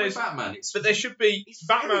have fun with Batman. But there should be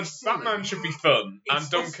Batman should be fun, and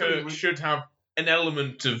Dunkirk should have an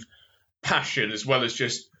element of passion as well as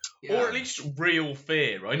just. Yeah. Or at least real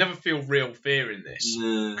fear. I never feel real fear in this.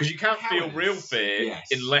 Because you can't feel real fear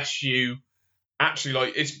unless you actually,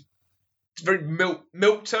 like, it's very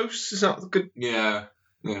milquetoast. Is that good? Yeah.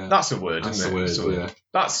 That's a word, isn't it? That's a word,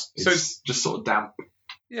 yeah. It's just sort of damp.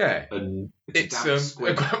 Yeah. And it's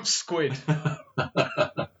a damp squid.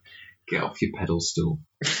 Get off your pedal stool.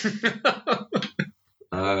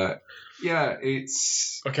 Yeah,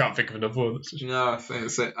 it's... I can't think of another one. No, I think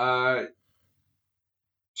that's it.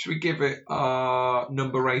 Should we give it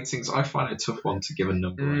number ratings? I find it a tough one to give a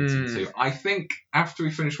number rating to. I think after we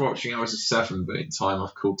finish watching, I was a 7, but in time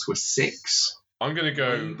I've cooled to a 6. I'm gonna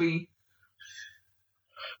go. Maybe.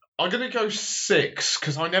 I'm gonna go 6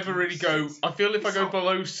 because I never really go. I feel if I go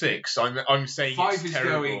below 6, I'm saying 5 it's is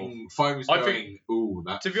terrible. Going. 5 is going. Ooh,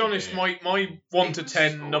 that's. To be honest, my 1 to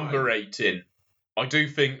 10 number rating, I do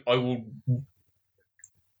think I will.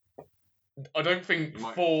 I don't think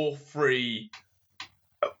 4, 3.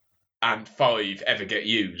 And 5 ever get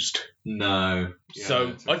used. No. Yeah,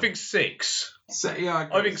 so I think 6.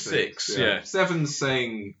 I think 6. Yeah. 7's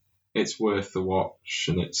saying it's worth the watch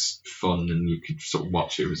and it's fun and you could sort of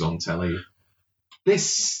watch it was on telly.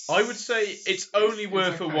 This I would say it's only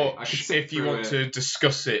worth a watch if you want to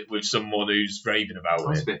discuss it with someone who's raving about it. I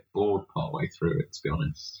was a bit bored partway through it, to be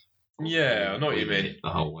honest. Yeah, I know what you mean. The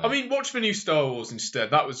whole way. I mean, watch the new Star Wars instead.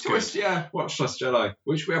 That was good. Yeah, watch Last Jedi,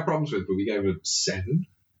 which we had problems with, but we gave it 7.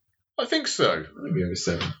 I think so. I think we gave it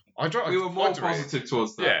 7. We were more positive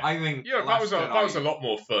towards that. Yeah. I think. Yeah, that was a lot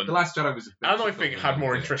more fun. The Last Jedi was a bit. And I think it had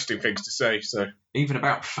more interesting things to say. So even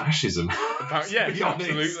about fascism.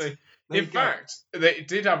 Absolutely. In fact, it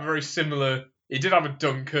did have a very similar. It did have a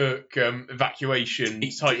Dunkirk evacuation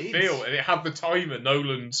type feel, and it had the timer,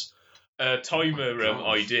 Nolan's timer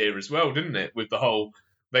idea as well, didn't it? With the whole.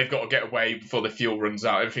 They've got to get away before the fuel runs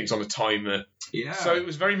out. Everything's on a timer. Yeah. So it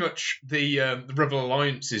was very much the Rebel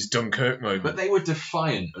Alliance's Dunkirk moment. But they were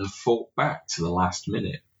defiant and fought back to the last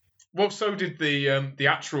minute. Well, so did the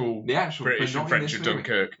actual British and French of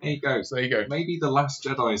Dunkirk. There you go. So there you go. Maybe The Last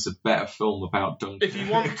Jedi is a better film about Dunkirk.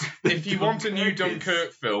 If you want a new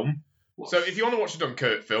Dunkirk film, so if you want to watch a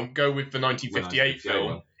Dunkirk film, go with the 1958 film.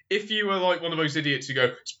 One. If you were like one of those idiots who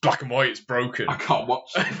go, it's black and white, it's broken. I can't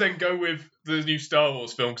watch it. Then go with the new Star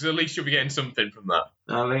Wars film, because at least you'll be getting something from that.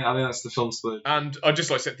 I think that's the film split. And I just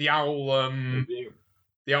like I said, the owl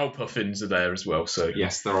puffins are there as well. So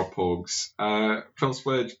yes, there are pogs. Film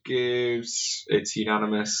Splurge gives it's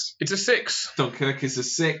unanimous. It's a 6. Dunkirk is a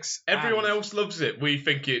 6. Everyone else loves it. We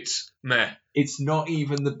think it's meh. It's not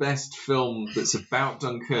even the best film that's about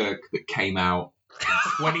Dunkirk that came out in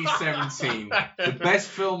 2017. The best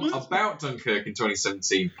film about Dunkirk in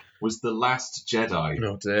 2017 was The Last Jedi.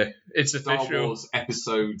 Oh dear. It's Star official. Wars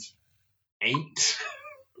Episode 8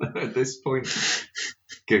 at this point.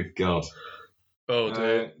 Good God. Oh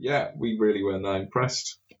dear. Yeah, we really weren't that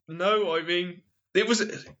impressed. No, I mean, we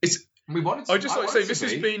wanted to, I just like to say this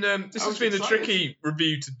has been a tricky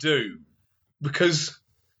review to do because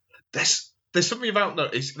there's something about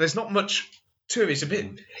there's not much to it. It's a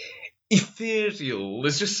bit ethereal.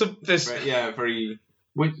 There's just some very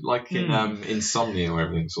like in Insomnia where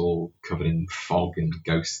everything's all covered in fog and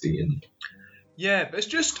ghosty and there's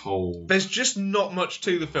just not much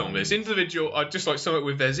to the film. There's individual. I'd just like to sum it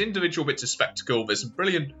with there's individual bits of spectacle. There's some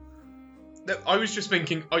brilliant. I was just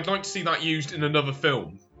thinking I'd like to see that used in another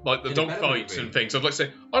film, like the dogfights and things. I'd like to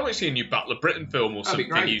say I'd like to see a new Battle of Britain film or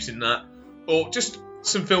something using that, or just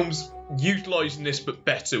some films utilising this but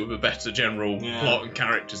better with a better general plot and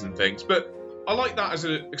characters and things. But I like that as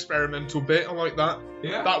an experimental bit. I like that.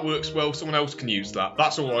 Yeah. That works well. Someone else can use that.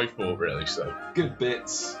 That's all I thought, really. So Good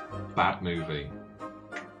bits, bad movie.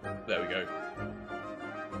 there we go.